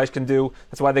Marlon Moraes can do.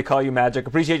 That's why they call you Magic.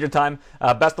 Appreciate your time.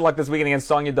 Best of luck this weekend against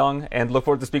Song Yadong, and look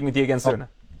forward to speaking with you again soon.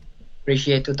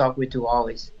 Appreciate to talk with you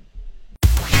always.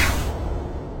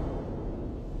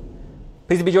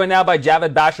 Pleased to be joined now by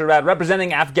Javed Basharat,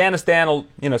 representing Afghanistan,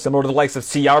 similar to the likes of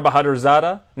Siyar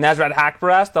Bahadurzada, Nasrat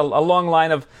Haqparast, a long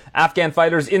line of Afghan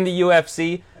fighters in the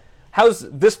UFC. How's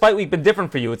this fight week been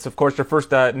different for you? It's, of course, your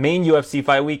first main UFC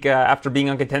fight week after being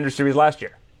on Contender Series last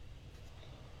year.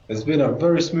 It's been a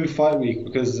very smooth fight week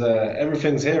because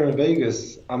everything's here in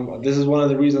Vegas. This is one of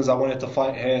the reasons I wanted to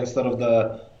fight here instead of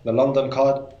the London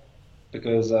card,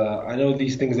 because I know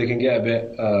these things, they can get a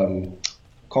bit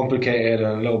complicated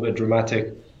and a little bit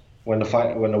dramatic when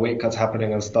the weight cut's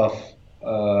happening and stuff.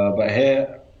 But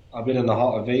here, I've been in the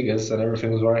heart of Vegas and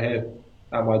everything's right here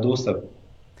at my doorstep.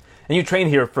 And you train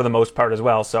here for the most part as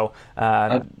well, so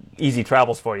easy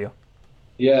travels for you.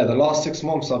 Yeah, the last 6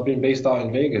 months I've been based out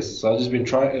in Vegas, so I've just been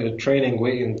training,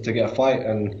 waiting to get a fight,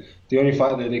 and the only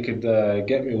fight that they could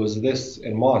get me was this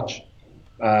in March.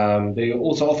 They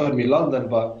also offered me London,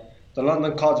 but the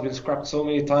London card's been scrapped so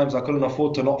many times I couldn't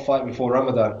afford to not fight before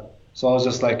Ramadan. So I was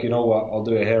just like, you know what, I'll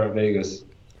do it here in Vegas.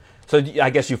 So I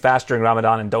guess you fast during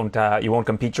Ramadan and you won't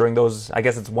compete during those, I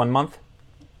guess it's 1 month?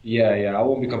 Yeah, I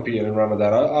won't be competing in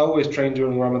Ramadan. I always train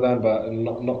during Ramadan, but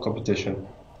not competition.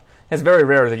 It's very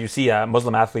rare that you see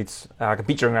Muslim athletes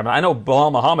compete during Ramadan. I know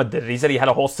Bilal Muhammad did it. He said he had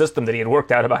a whole system that he had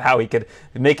worked out about how he could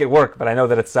make it work, but I know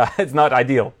that it's not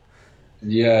ideal.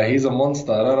 Yeah, he's a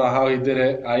monster. I don't know how he did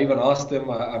it. I even asked him.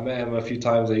 I met him a few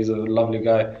times. He's a lovely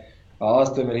guy. I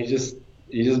asked him, and he just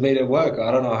made it work.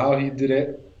 I don't know how he did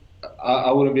it.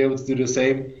 I wouldn't be able to do the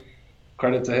same.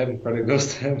 Credit to him. Credit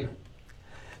goes to him.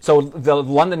 So the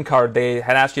London card, they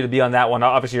had asked you to be on that one.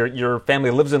 Obviously, your family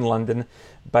lives in London,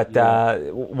 but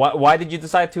why did you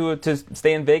decide to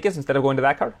stay in Vegas instead of going to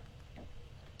that card?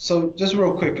 So just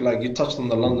real quick, like you touched on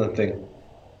the London thing.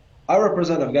 I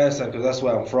represent Afghanistan because that's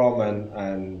where I'm from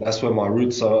and that's where my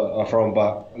roots are from.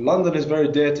 But London is very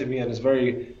dear to me and it's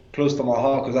very close to my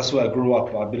heart because that's where I grew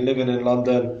up. I've been living in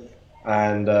London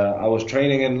and I was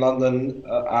training in London.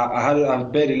 I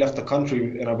barely left the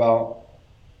country in about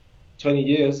 20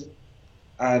 years.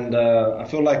 And I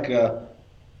feel like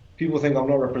people think I'm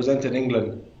not representing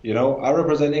England. I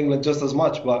represent England just as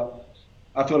much, but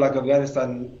I feel like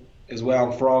Afghanistan is where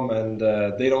I'm from and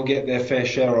they don't get their fair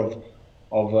share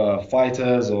of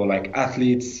fighters or like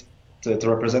athletes to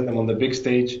represent them on the big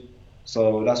stage.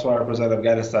 So that's why I represent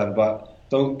Afghanistan. But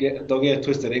don't get it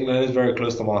twisted. England is very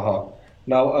close to my heart.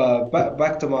 Now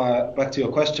back to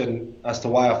your question as to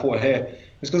why I fought here.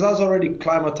 It's because I was already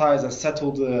climatized and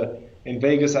settled in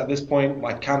Vegas at this point.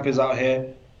 My camp is out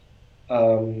here.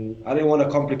 I didn't want to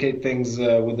complicate things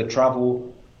with the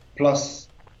travel. Plus,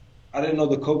 I didn't know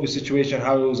the COVID situation,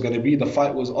 how it was going to be. The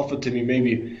fight was offered to me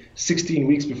maybe 16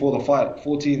 weeks before the fight,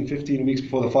 14, 15 weeks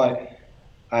before the fight.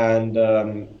 And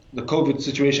the COVID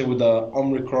situation with the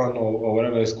Omicron or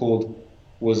whatever it's called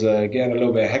was getting a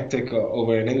little bit hectic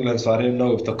over in England. So I didn't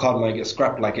know if the card might get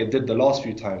scrapped like it did the last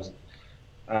few times.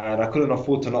 And I couldn't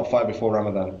afford to not fight before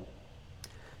Ramadan.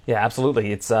 Yeah,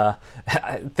 absolutely. It's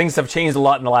things have changed a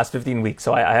lot in the last 15 weeks,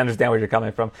 so I understand where you're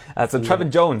coming from. So Trevin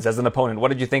Jones as an opponent, what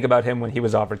did you think about him when he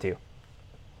was offered to you?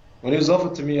 When he was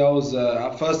offered to me, I was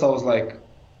at first I was like,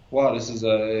 wow, this is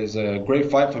a great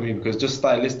fight for me, because just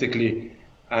stylistically,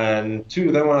 and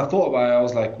two, then when I thought about it, I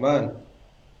was like, man,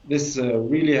 this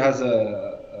really has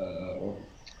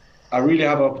I really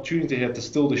have an opportunity here to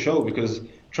steal the show, because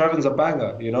Trevin's a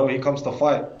banger, you know, he comes to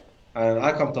fight and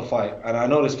I come to fight, and I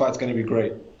know this fight's going to be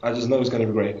great. I just know it's going to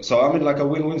be great. So I'm in like a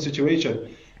win-win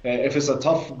situation. If it's a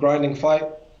tough, grinding fight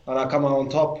and I come out on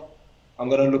top, I'm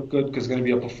going to look good because it's going to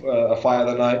be a fight of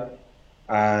the night.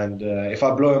 And if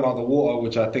I blow him out the water,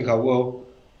 which I think I will,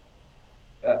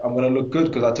 I'm going to look good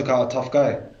because I took out a tough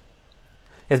guy.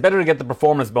 It's better to get the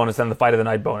performance bonus than the fight of the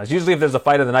night bonus. Usually if there's a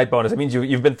fight of the night bonus, it means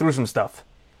you've been through some stuff.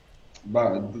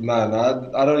 But man,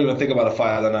 I don't even think about a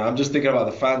fight of the night. I'm just thinking about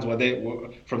the fans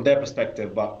from their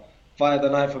perspective. But fight of the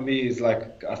night for me is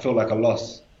like, I feel like a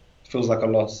loss. It feels like a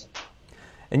loss.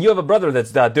 And you have a brother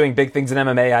that's doing big things in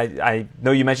MMA. I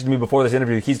know you mentioned to me before this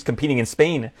interview he's competing in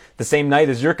Spain the same night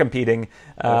as you're competing.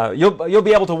 You'll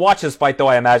be able to watch his fight though,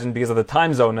 I imagine, because of the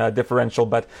time zone differential.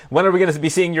 But when are we going to be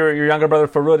seeing your younger brother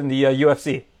Farouk in the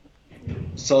UFC?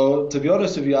 So to be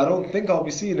honest with you, I don't think I'll be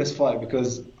seeing this fight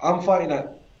because I'm fighting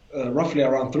at roughly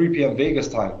around 3 p.m. Vegas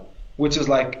time, which is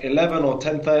like 11 or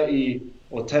 10:30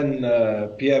 or 10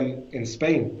 p.m. in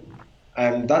Spain.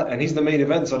 And he's the main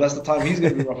event, so that's the time he's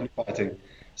going to be roughly fighting.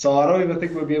 So I don't even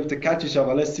think we'll be able to catch each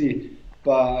other. Let's see.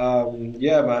 But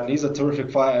yeah, man, he's a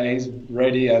terrific fighter. He's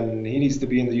ready, and he needs to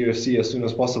be in the UFC as soon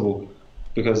as possible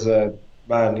because,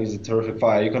 man, he's a terrific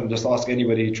fighter. You can just ask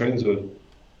anybody he trains with.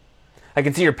 I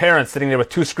can see your parents sitting there with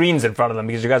two screens in front of them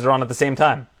because you guys are on at the same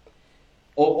time.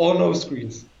 Or no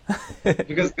screens,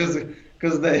 because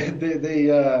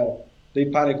they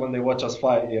panic when they watch us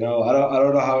fight. You know, I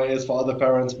don't know how it is for other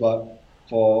parents, but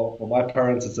for my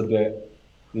parents, it's a bit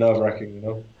nerve-wracking, you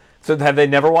know. So have they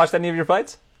never watched any of your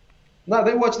fights? No,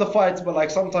 they watch the fights, but like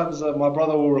sometimes my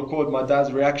brother will record my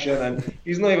dad's reaction, and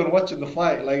he's not even watching the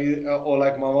fight, or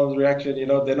like my mom's reaction. You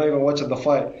know, they're not even watching the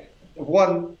fight.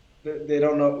 One, they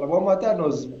don't know. Well, my dad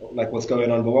knows like what's going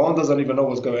on, but my mom doesn't even know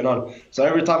what's going on. So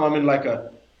every time I'm in like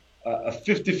a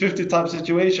 50-50 type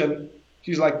situation,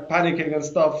 she's like panicking and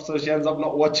stuff. So she ends up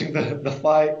not watching the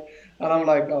fight, and I'm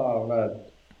like, oh man.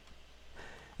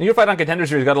 Your fight on Contender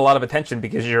Series got a lot of attention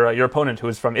because your opponent, who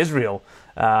is from Israel,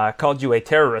 called you a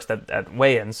terrorist at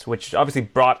weigh-ins, which obviously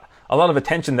brought a lot of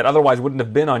attention that otherwise wouldn't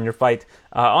have been on your fight,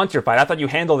 onto your fight. I thought you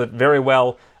handled it very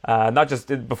well, not just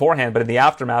beforehand, but in the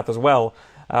aftermath as well.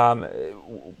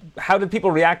 How did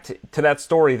people react to that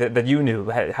story that you knew?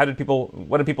 What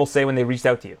did people say when they reached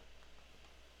out to you?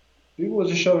 People were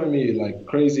just showing me like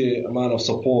crazy amount of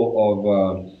support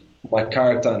of my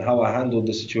character and how I handled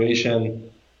the situation.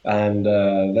 And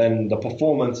then the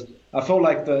performance, I felt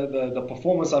like the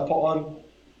performance I put on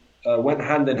went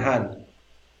hand in hand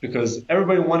because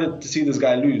everybody wanted to see this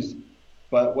guy lose.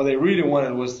 But what they really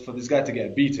wanted was for this guy to get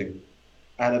a beating.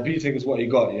 And a beating is what he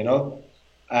got, you know?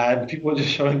 And people were just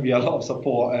showing me a lot of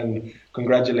support and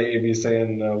congratulating me,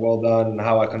 saying well done, and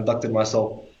how I conducted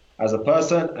myself as a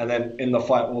person and then in the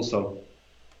fight also.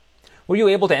 Were you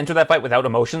able to enter that fight without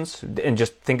emotions and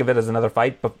just think of it as another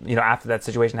fight, after that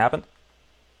situation happened?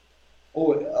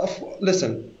 Oh,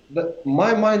 listen,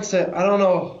 my mindset, I don't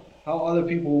know how other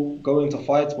people go into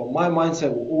fights, but my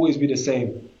mindset will always be the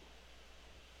same.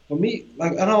 For me,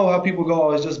 like, I know how people go,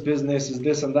 oh, it's just business, it's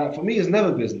this and that. For me, it's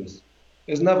never business.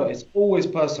 It's always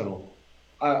personal.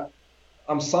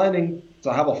 I'm signing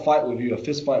to have a fight with you, a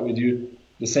fist fight with you,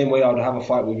 the same way I would have a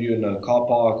fight with you in a car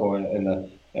park or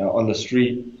on the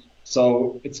street.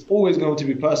 So it's always going to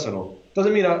be personal.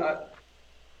 Doesn't mean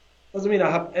I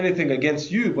have anything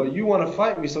against you, but you want to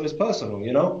fight me, so it's personal,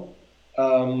 you know?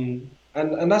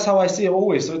 And that's how I see it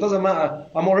always. So it doesn't matter.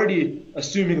 I'm already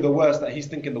assuming the worst, that he's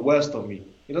thinking the worst of me.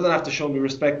 He doesn't have to show me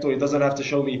respect, or he doesn't have to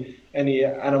show me any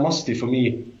animosity for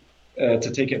me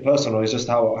to take it personal. It's just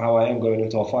how I am going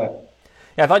into a fight.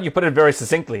 Yeah, I thought you put it very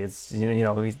succinctly. It's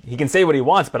he can say what he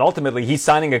wants, but ultimately he's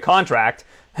signing a contract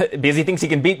because he thinks he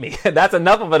can beat me. That's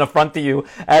enough of an affront to you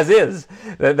as is,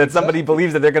 that somebody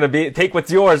believes that they're going to take what's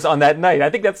yours on that night. I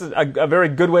think that's a very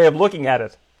good way of looking at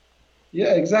it.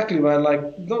 Yeah, exactly, man. Like,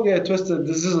 don't get it twisted.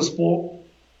 This is a sport.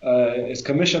 It's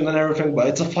commissioned and everything, but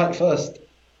it's a fight first.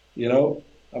 You know,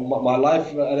 and my life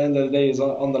at the end of the day is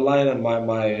on the line, and my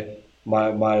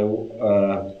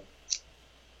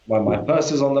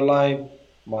purse is on the line.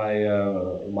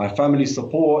 My family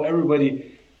support,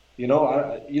 everybody, you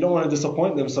know, you don't want to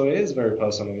disappoint them, so it is very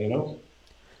personal, you know.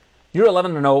 You're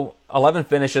 11-0, 11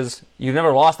 finishes. You've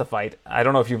never lost a fight. I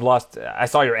don't know if you've lost. I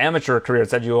saw your amateur career. It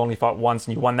said you only fought once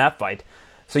and you won that fight.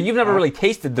 So you've never really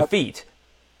tasted defeat.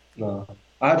 No.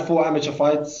 I had 4 amateur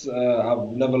fights. I've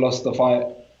never lost a fight.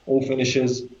 All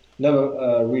finishes.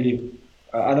 Never really.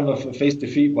 I never faced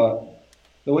defeat, but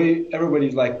the way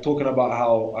everybody's like talking about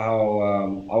how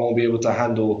I won't be able to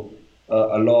handle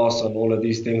a loss and all of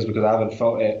these things because I haven't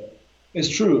felt it. It's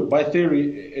true. By theory,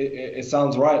 it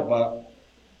sounds right, but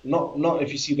not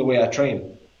if you see the way I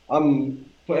train. I'm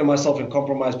putting myself in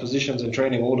compromised positions in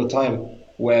training all the time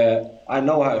where I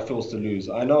know how it feels to lose.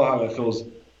 I know how it feels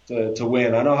to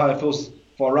win. I know how it feels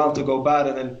for a round to go bad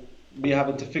and then me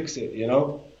having to fix it, you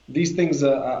know? These things,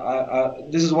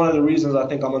 this is one of the reasons I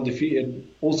think I'm undefeated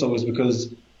also is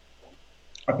because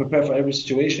I prepare for every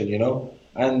situation, you know?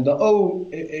 And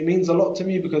it means a lot to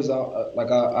me because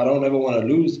I don't ever want to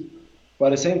lose. But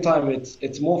at the same time,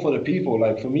 it's more for the people.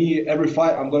 Like for me, every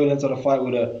fight, I'm going into the fight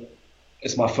with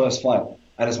it's my first fight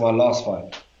and it's my last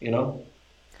fight, you know?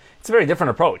 It's a very different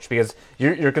approach because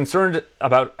you're concerned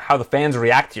about how the fans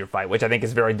react to your fight, which I think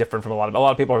is very different from a lot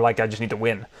of people are like, I just need to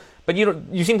win. But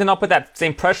you seem to not put that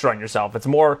same pressure on yourself. It's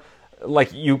more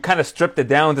like you kind of stripped it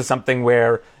down to something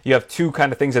where you have 2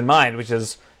 kind of things in mind, which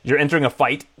is you're entering a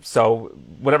fight, so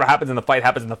whatever happens in the fight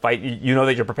happens in the fight. You know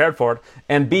that you're prepared for it.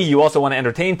 And B, you also want to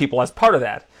entertain people as part of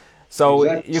that. So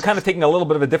exactly. You're kind of taking a little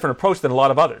bit of a different approach than a lot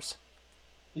of others.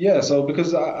 Yeah, so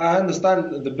because I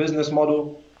understand the business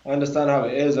model, I understand how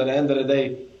it is. At the end of the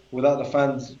day, without the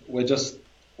fans, we're just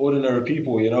ordinary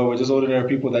people, you know? We're just ordinary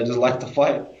people that just like to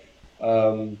fight.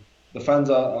 The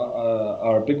fans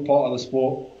are a big part of the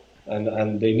sport,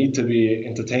 and they need to be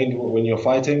entertained when you're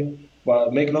fighting.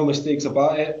 But make no mistakes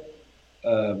about it,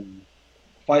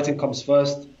 fighting comes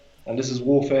first, and this is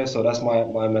warfare, so that's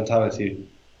my mentality.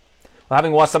 Well,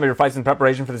 having watched some of your fights in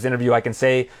preparation for this interview, I can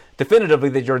say definitively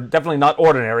that you're definitely not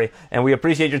ordinary, and we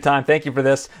appreciate your time. Thank you for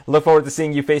this. Look forward to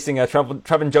seeing you facing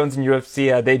Trevin Jones in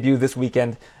UFC debut this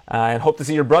weekend, and hope to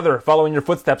see your brother follow in your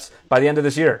footsteps by the end of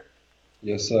this year.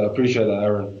 Yes, appreciate that,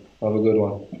 Aaron. Have a good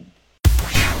one.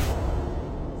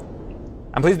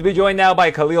 I'm pleased to be joined now by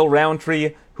Khalil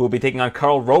Roundtree, who will be taking on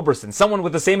Carl Roberson, someone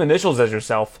with the same initials as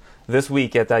yourself, this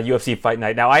week at UFC Fight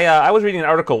Night. Now, I was reading an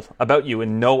article about you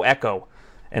in No Echo,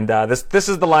 and this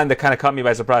is the line that kind of caught me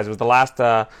by surprise. It was the last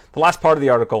part of the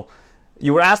article.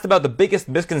 You were asked about the biggest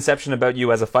misconception about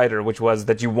you as a fighter, which was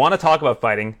that you want to talk about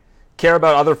fighting, care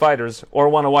about other fighters, or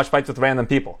want to watch fights with random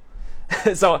people.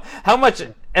 So how much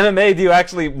MMA do you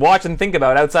actually watch and think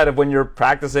about outside of when you're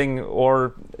practicing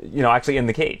or, actually in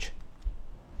the cage?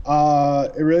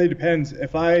 It really depends.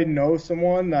 If I know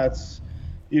someone that's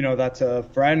a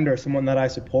friend or someone that I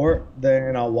support,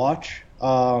 then I'll watch.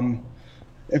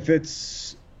 If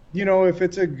it's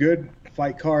a good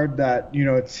fight card that,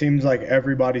 it seems like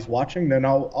everybody's watching, then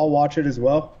I'll watch it as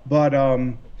well. But,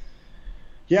 I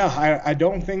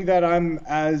don't think that I'm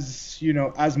as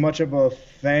much of a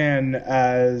fan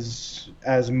as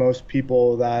most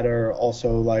people that are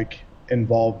also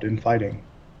involved in fighting.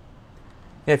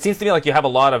 Yeah, it seems to me like you have a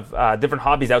lot of different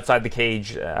hobbies outside the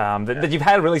cage that you've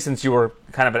had really since you were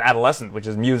kind of an adolescent, which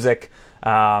is music,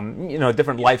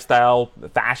 different lifestyle,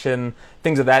 fashion,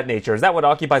 things of that nature. Is that what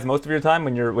occupies most of your time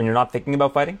when you're not thinking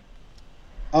about fighting?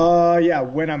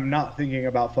 When I'm not thinking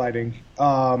about fighting.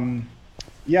 I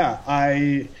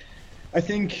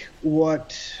think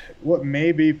what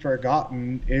may be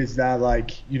forgotten is that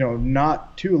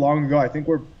not too long ago, I think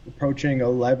we're approaching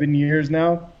 11 years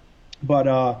now,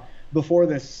 but before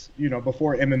this,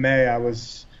 before MMA, I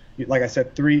was, like I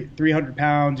said, 300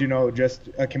 pounds, just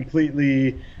in a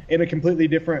completely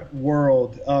different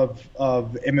world of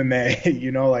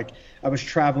MMA, I was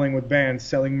traveling with bands,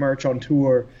 selling merch on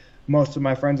tour. Most of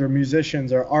my friends are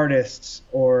musicians or artists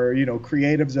or,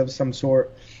 creatives of some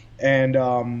sort. And,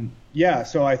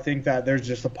 so I think that there's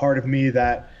just a part of me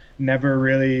that never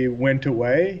really went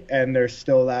away. And there's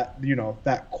still that,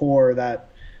 that core that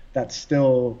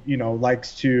still,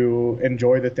 likes to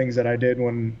enjoy the things that I did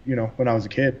when I was a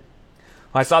kid.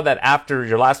 Well, I saw that after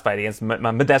your last fight against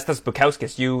Modestas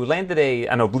Bukauskas, you landed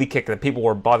an oblique kick that people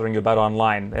were bothering you about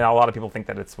online. And a lot of people think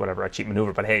that it's a cheap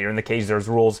maneuver, but hey, you're in the cage, there's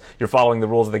rules, you're following the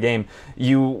rules of the game.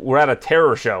 You were at a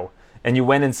terror show, and you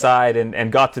went inside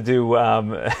and got to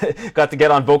got to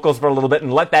get on vocals for a little bit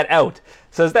and let that out.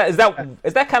 So is that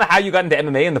kind of how you got into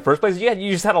MMA in the first place?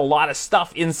 You just had a lot of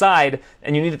stuff inside,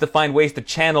 and you needed to find ways to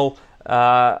channel,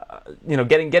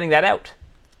 getting that out.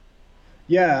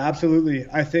 Yeah, absolutely.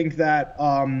 I think that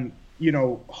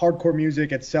hardcore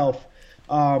music itself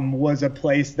was a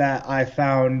place that I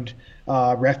found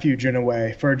refuge in a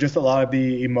way for just a lot of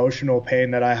the emotional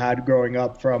pain that I had growing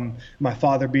up, from my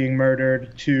father being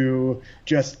murdered to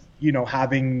just,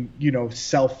 having,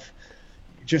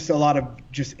 just a lot of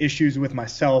just issues with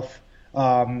myself,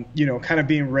 kind of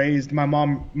being raised. My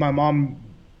mom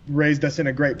raised us in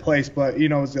a great place, but,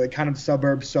 it was kind of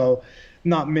suburbs. So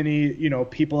not many,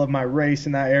 people of my race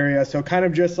in that area. So kind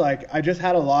of just like, I just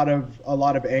had a lot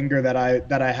of anger that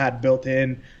I had built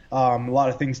in, a lot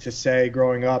of things to say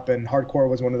growing up, and hardcore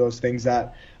was one of those things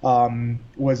that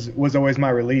was always my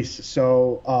release.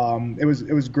 So it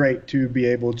was great to be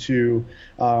able to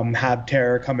have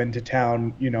Terror come into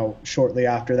town, shortly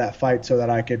after that fight, so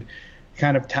that I could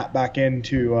kind of tap back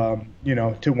into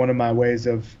to one of my ways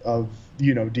of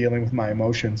dealing with my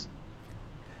emotions.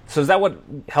 So is that what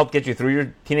helped get you through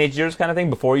your teenage years, kind of thing,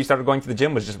 before you started going to the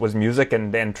gym? Was music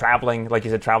and traveling, like you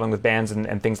said, traveling with bands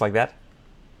and things like that?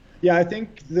 Yeah, I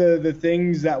think the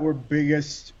things that were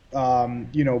biggest,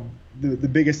 the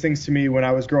biggest things to me when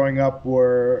I was growing up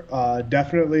were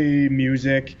definitely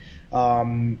music,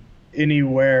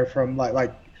 anywhere from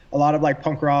like a lot of like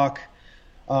punk rock,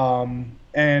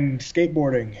 and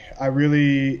skateboarding. I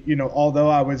really, although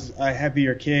I was a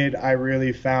heavier kid, I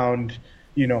really found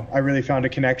a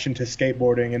connection to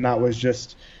skateboarding, and that was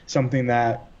just something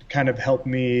that kind of helped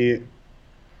me,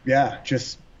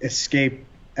 just escape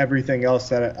everything else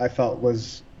that I felt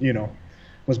was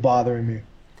bothering me.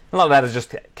 A lot of that is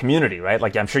just community, right?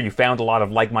 Like, I'm sure you found a lot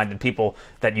of like-minded people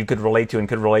that you could relate to and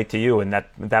could relate to you, and that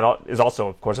is also,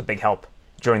 of course, a big help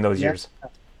during those years.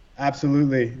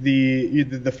 Absolutely.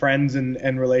 The friends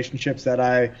and relationships that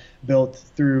I built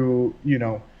through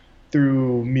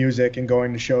music and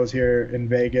going to shows here in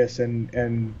Vegas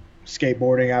and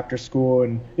skateboarding after school,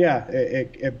 and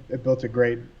it built a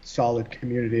great solid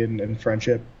community and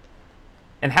friendship.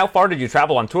 And how far did you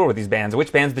travel on tour with these bands?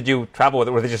 Which bands did you travel with?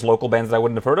 Were they just local bands that I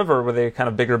wouldn't have heard of, or were they kind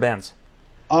of bigger bands?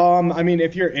 I mean,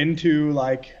 if you're into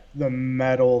like the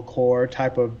metalcore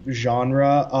type of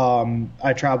genre,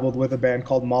 I traveled with a band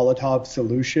called Molotov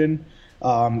Solution,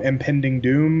 Impending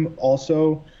Doom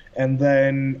also. And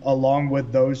then along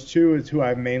with those two is who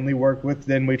I mainly worked with.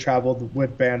 Then we traveled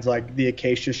with bands like The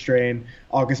Acacia Strain,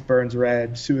 August Burns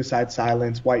Red, Suicide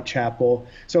Silence, Whitechapel.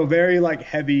 So very like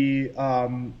heavy,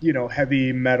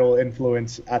 heavy metal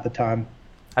influence at the time.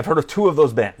 I've heard of two of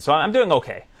those bands, so I'm doing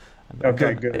okay.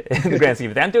 Okay, good. In the grand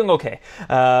scheme of things, I'm doing okay.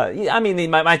 I mean,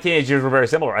 my teenage years were very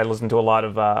similar. I listened to a lot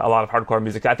of hardcore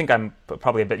music. I think I'm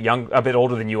probably a bit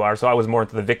older than you are, so I was more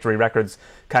into the Victory Records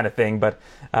kind of thing. But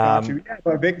I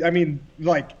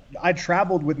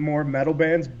traveled with more metal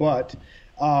bands, but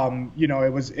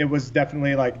it was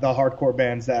definitely like the hardcore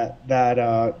bands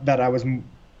that I was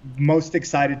most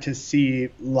excited to see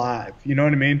live. You know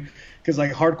what I mean? Because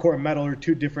like hardcore and metal are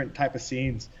two different type of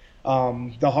scenes.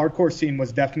 The hardcore scene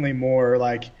was definitely more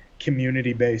like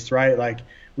community based, right? Like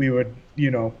we would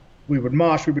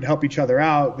mosh, we would help each other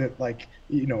out. That like,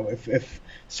 if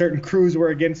certain crews were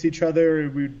against each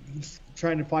other, we were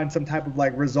trying to find some type of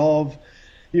like resolve.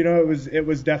 It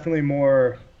was definitely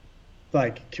more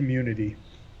like community.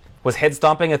 Was head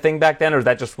stomping a thing back then, or is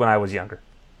that just when I was younger?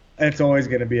 It's always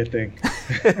going to be a thing.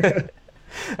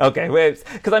 Okay, wait,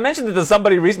 because I mentioned it to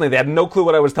somebody recently. They had no clue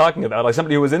what I was talking about. Like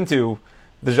somebody who was into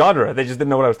the genre, they just didn't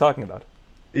know what I was talking about.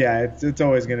 Yeah, it's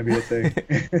always going to be a thing.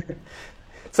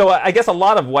 So I guess a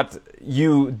lot of what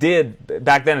you did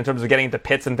back then in terms of getting into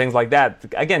pits and things like that,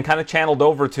 again, kind of channeled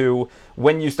over to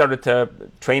when you started to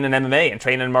train in MMA and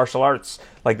train in martial arts,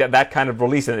 like that kind of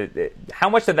release. And how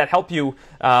much did that help you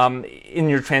in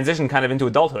your transition kind of into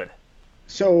adulthood?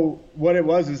 So what it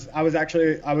was is I was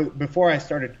before I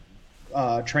started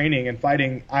training and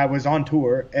fighting, I was on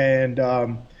tour, and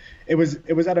it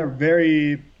was at a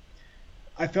very,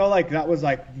 I felt like that was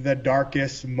like the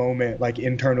darkest moment, like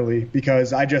internally,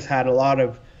 because I just had a lot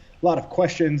of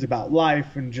questions about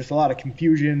life and just a lot of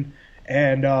confusion.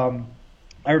 And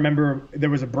I remember there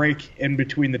was a break in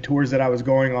between the tours that I was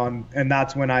going on, and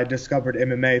that's when I discovered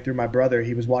MMA through my brother.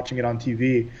 He was watching it on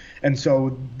TV, and so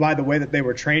by the way that they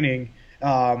were training,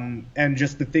 and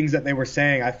just the things that they were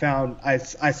saying,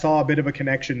 I saw a bit of a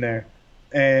connection there.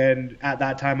 And at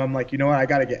that time, I'm like, you know what, I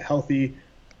got to get healthy.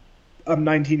 I'm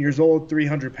 19 years old,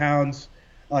 300 pounds.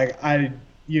 Like I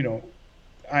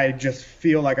just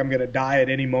feel like I'm going to die at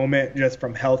any moment just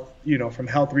from health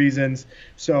reasons.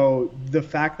 So the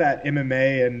fact that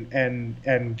MMA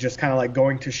and just kind of like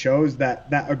going to shows, that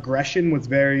aggression was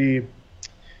very,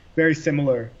 very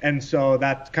similar. And so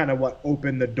that's kind of what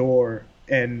opened the door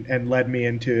and led me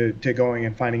into going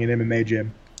and finding an MMA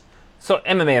gym. So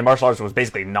MMA and martial arts was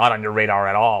basically not on your radar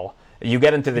at all You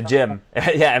get into the gym.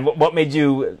 Yeah, and what made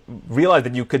you realize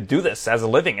that you could do this as a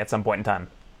living at some point in time?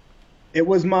 It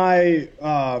was my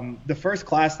the first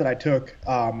class that I took.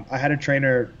 I had a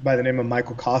trainer by the name of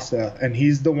Michael Costa, and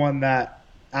he's the one that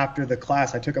after the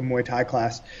class, I took a Muay Thai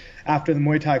class. After the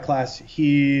Muay Thai class,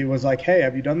 he was like, "Hey,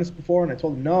 have you done this before?" And I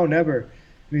told him, "No, never."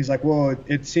 And he's like, "Well,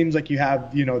 it seems like you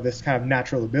have, this kind of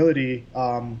natural ability.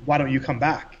 Why don't you come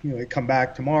back? Come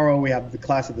back tomorrow. We have the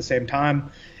class at the same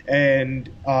time." And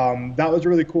that was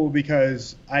really cool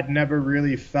because I'd never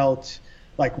really felt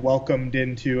like welcomed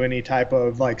into any type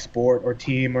of like sport or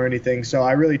team or anything. So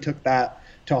I really took that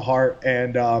to heart,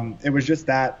 and it was just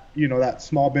that, that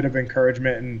small bit of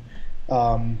encouragement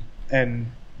and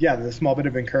the small bit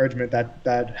of encouragement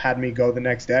that had me go the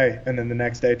next day, and then the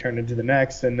next day turned into the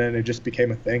next, and then it just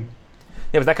became a thing.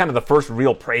 Yeah, was that kind of the first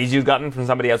real praise you'd gotten from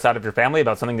somebody outside of your family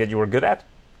about something that you were good at?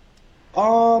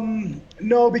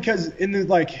 No, because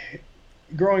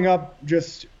growing up,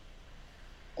 just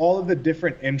all of the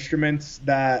different instruments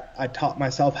that I taught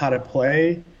myself how to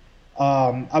play,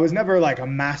 I was never like a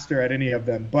master at any of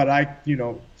them, but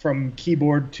from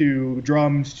keyboard to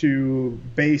drums to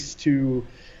bass to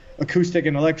acoustic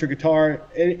and electric guitar,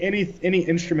 any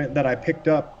instrument that I picked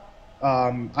up,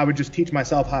 I would just teach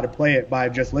myself how to play it by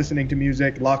just listening to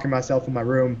music, locking myself in my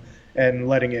room, and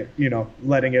letting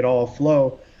it all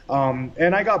flow.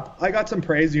 And I got some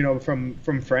praise,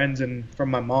 from friends and from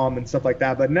my mom and stuff like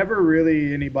that, but never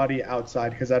really anybody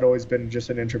outside because I'd always been just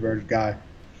an introverted guy.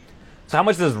 So how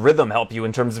much does rhythm help you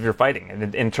in terms of your fighting,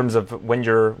 and in terms of when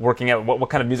you're working out? What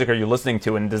kind of music are you listening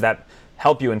to, and does that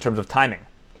help you in terms of timing?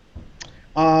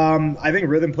 I think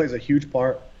rhythm plays a huge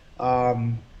part.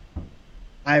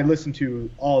 I listen to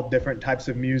all different types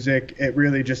of music. It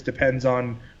really just depends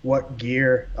on what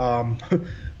gear I'm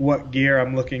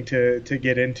looking to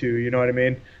get into. You know what I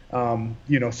mean?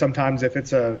 Sometimes if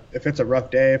it's a rough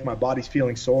day, if my body's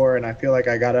feeling sore and I feel like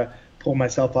I gotta pull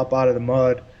myself up out of the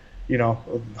mud,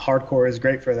 hardcore is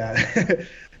great for that.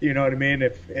 You know what I mean?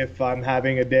 If I'm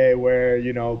having a day where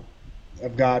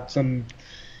I've got some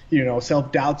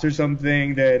self-doubts or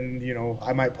something, then,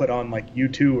 I might put on like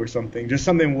U2 or something, just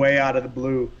something way out of the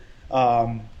blue.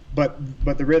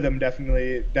 But the rhythm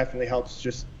definitely helps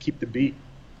just keep the beat.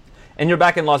 And you're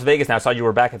back in Las Vegas now. I saw you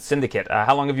were back at Syndicate.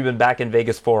 How long have you been back in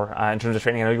Vegas for in terms of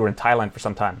training? I know you were in Thailand for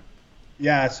some time.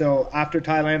 Yeah, so after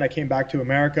Thailand, I came back to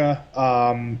America,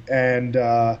 and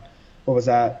what was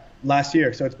that? Last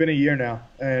year. So it's been a year now.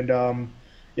 And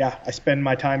I spend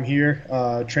my time here,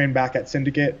 train back at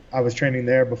Syndicate. I was training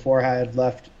there before I had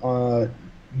left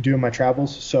doing my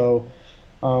travels. So,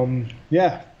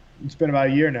 it's been about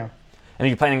a year now. And are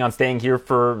you planning on staying here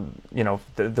for,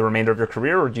 the remainder of your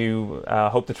career, or do you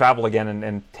hope to travel again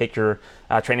and take your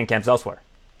training camps elsewhere?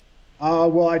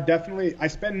 Well, I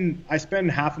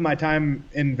spend half of my time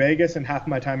in Vegas and half of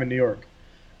my time in New York.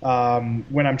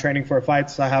 When I'm training for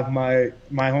fights, I have my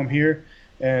home here,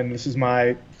 and this is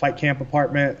my fight camp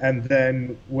apartment. And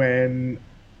then when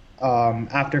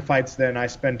after fights, then I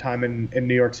spend time in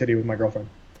New York City with my girlfriend.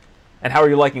 And how are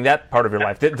you liking that part of your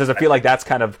life? Does it feel like that's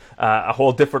kind of a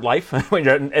whole different life when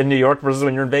you're in New York versus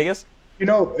when you're in Vegas?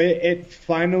 It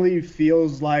finally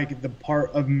feels like the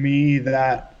part of me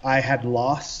that I had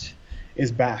lost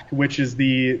is back, which is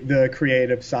the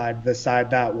creative side, the side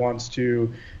that wants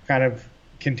to kind of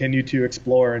continue to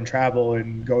explore and travel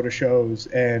and go to shows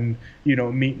and,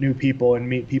 meet new people and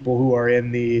meet people who are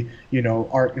in the,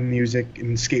 art and music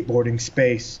and skateboarding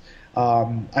space.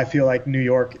 I feel like New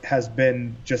York has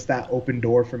been just that open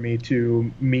door for me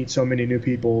to meet so many new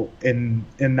people in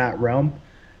that realm.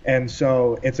 And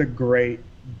so it's a great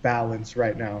balance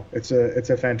right now. It's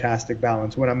a fantastic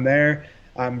balance. When I'm there,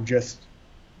 I'm just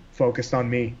focused on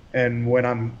me. And when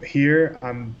I'm here,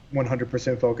 I'm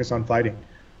 100% focused on fighting.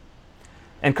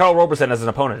 And Karl Roberson as an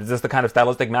opponent, is this the kind of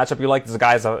stylistic matchup you like? This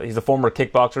guy he's a former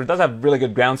kickboxer. He does have really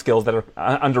good ground skills that are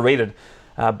underrated.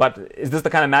 But is this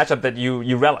the kind of matchup that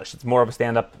you relish? It's more of a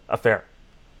stand-up affair.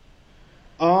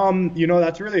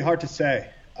 That's really hard to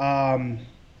say.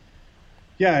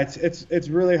 It's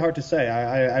really hard to say.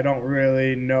 I don't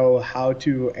really know how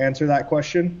to answer that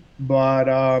question, but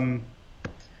I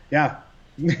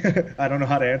don't know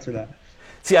how to answer that.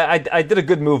 See, I did a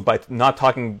good move by not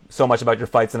talking so much about your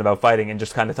fights and about fighting and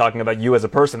just kind of talking about you as a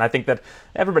person. I think that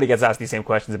everybody gets asked these same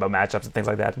questions about matchups and things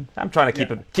like that. And I'm trying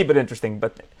to keep it interesting,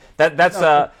 but that's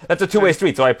a two-way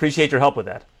street, so I appreciate your help with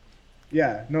that.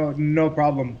 Yeah, no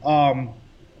problem.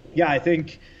 I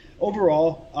think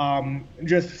overall,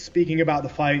 just speaking about the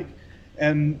fight,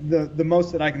 and the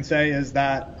most that I can say is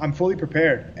that I'm fully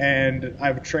prepared, and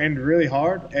I've trained really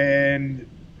hard, and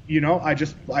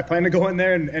I plan to go in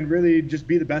there and really just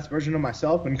be the best version of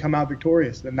myself and come out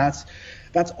victorious. And that's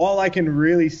all I can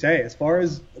really say. As far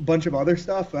as a bunch of other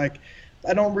stuff, like,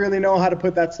 I don't really know how to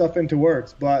put that stuff into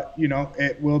words, but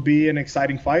it will be an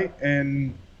exciting fight,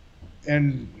 and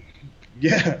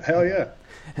yeah, hell yeah.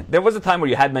 There was a time where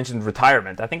you had mentioned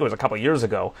retirement. I think it was a couple of years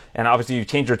ago, and obviously you've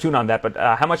changed your tune on that, but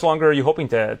how much longer are you hoping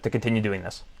to continue doing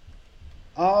this?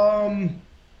 I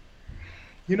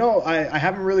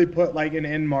haven't really put like an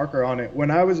end marker on it.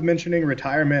 When I was mentioning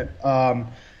retirement,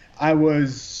 I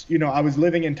was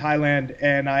living in Thailand,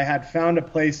 and I had found a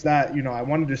place that, I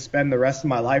wanted to spend the rest of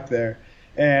my life there.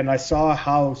 And I saw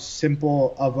how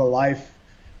simple of a life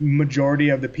majority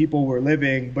of the people were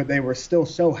living, but they were still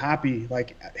so happy,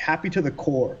 like happy to the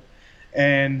core.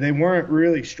 And they weren't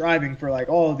really striving for like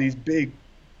all of these big,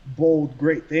 bold,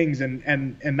 great things. And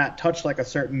that touched like a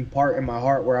certain part in my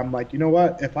heart where I'm like, you know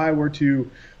what, if I were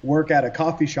to work at a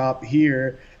coffee shop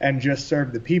here and just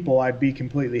serve the people, I'd be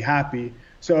completely happy.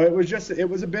 So it was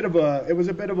a bit of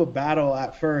a battle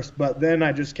at first, but then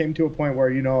I just came to a point where,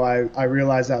 I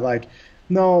realized that, like,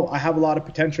 no, I have a lot of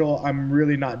potential. I'm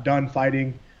really not done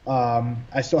fighting.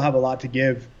 I still have a lot to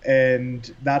give,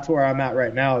 and that's where I'm at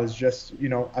right now, is just,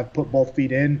 I've put both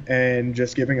feet in and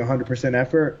just giving 100%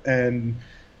 effort. And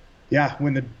yeah,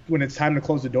 when it's time to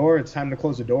close the door, it's time to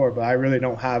close the door. But I really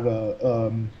don't have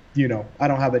I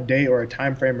don't have a date or a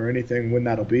time frame or anything when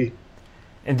that'll be.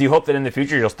 And do you hope that in the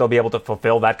future you'll still be able to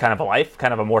fulfill that kind of a life,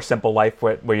 kind of a more simple life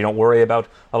where you don't worry about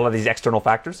a lot of these external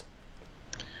factors?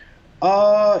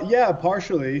 Yeah,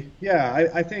 partially. Yeah,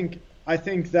 I think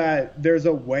that there's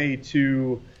a way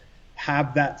to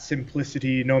have that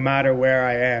simplicity no matter where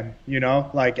I am,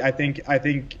 Like, I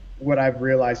think what I've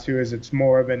realized too is it's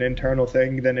more of an internal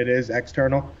thing than it is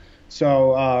external.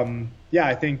 So, yeah,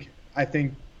 I think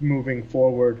moving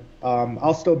forward,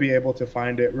 I'll still be able to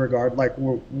find it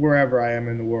wherever I am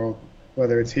in the world,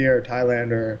 whether it's here,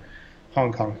 Thailand, or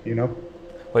Hong Kong,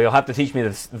 Well, you'll have to teach me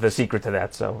the secret to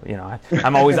that. So,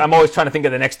 I'm always trying to think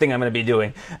of the next thing I'm going to be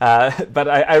doing. But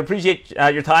I appreciate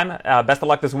your time. Best of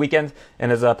luck this weekend,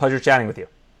 and it's a pleasure chatting with you.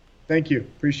 Thank you.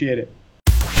 Appreciate it.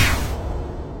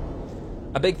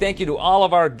 A big thank you to all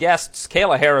of our guests,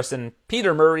 Kayla Harrison,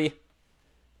 Peter Murray,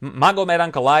 Magomed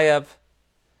Ankalaev,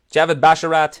 Javid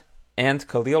Basharat, and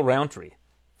Khalil Rountree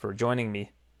for joining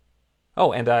me.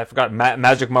 Oh, and I forgot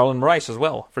Magic Marlon Moraes as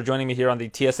well for joining me here on the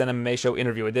TSN MMA Show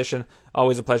Interview Edition.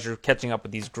 Always a pleasure catching up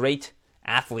with these great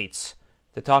athletes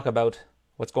to talk about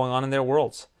what's going on in their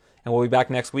worlds. And we'll be back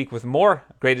next week with more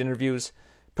great interviews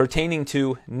pertaining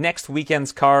to next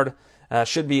weekend's card.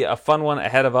 Should be a fun one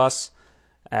ahead of us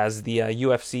as the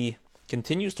UFC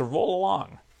continues to roll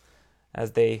along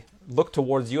as they look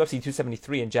towards UFC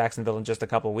 273 in Jacksonville in just a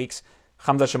couple of weeks.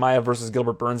 Khamzat Chimaev versus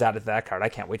Gilbert Burns added to that card. I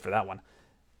can't wait for that one.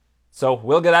 So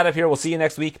we'll get out of here. We'll see you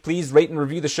next week. Please rate and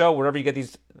review the show wherever you get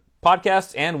these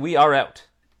podcasts, and we are out.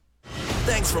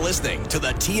 Thanks for listening to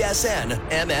the TSN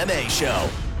MMA Show.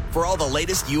 For all the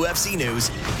latest UFC news,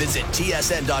 visit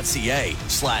tsn.ca/UFC.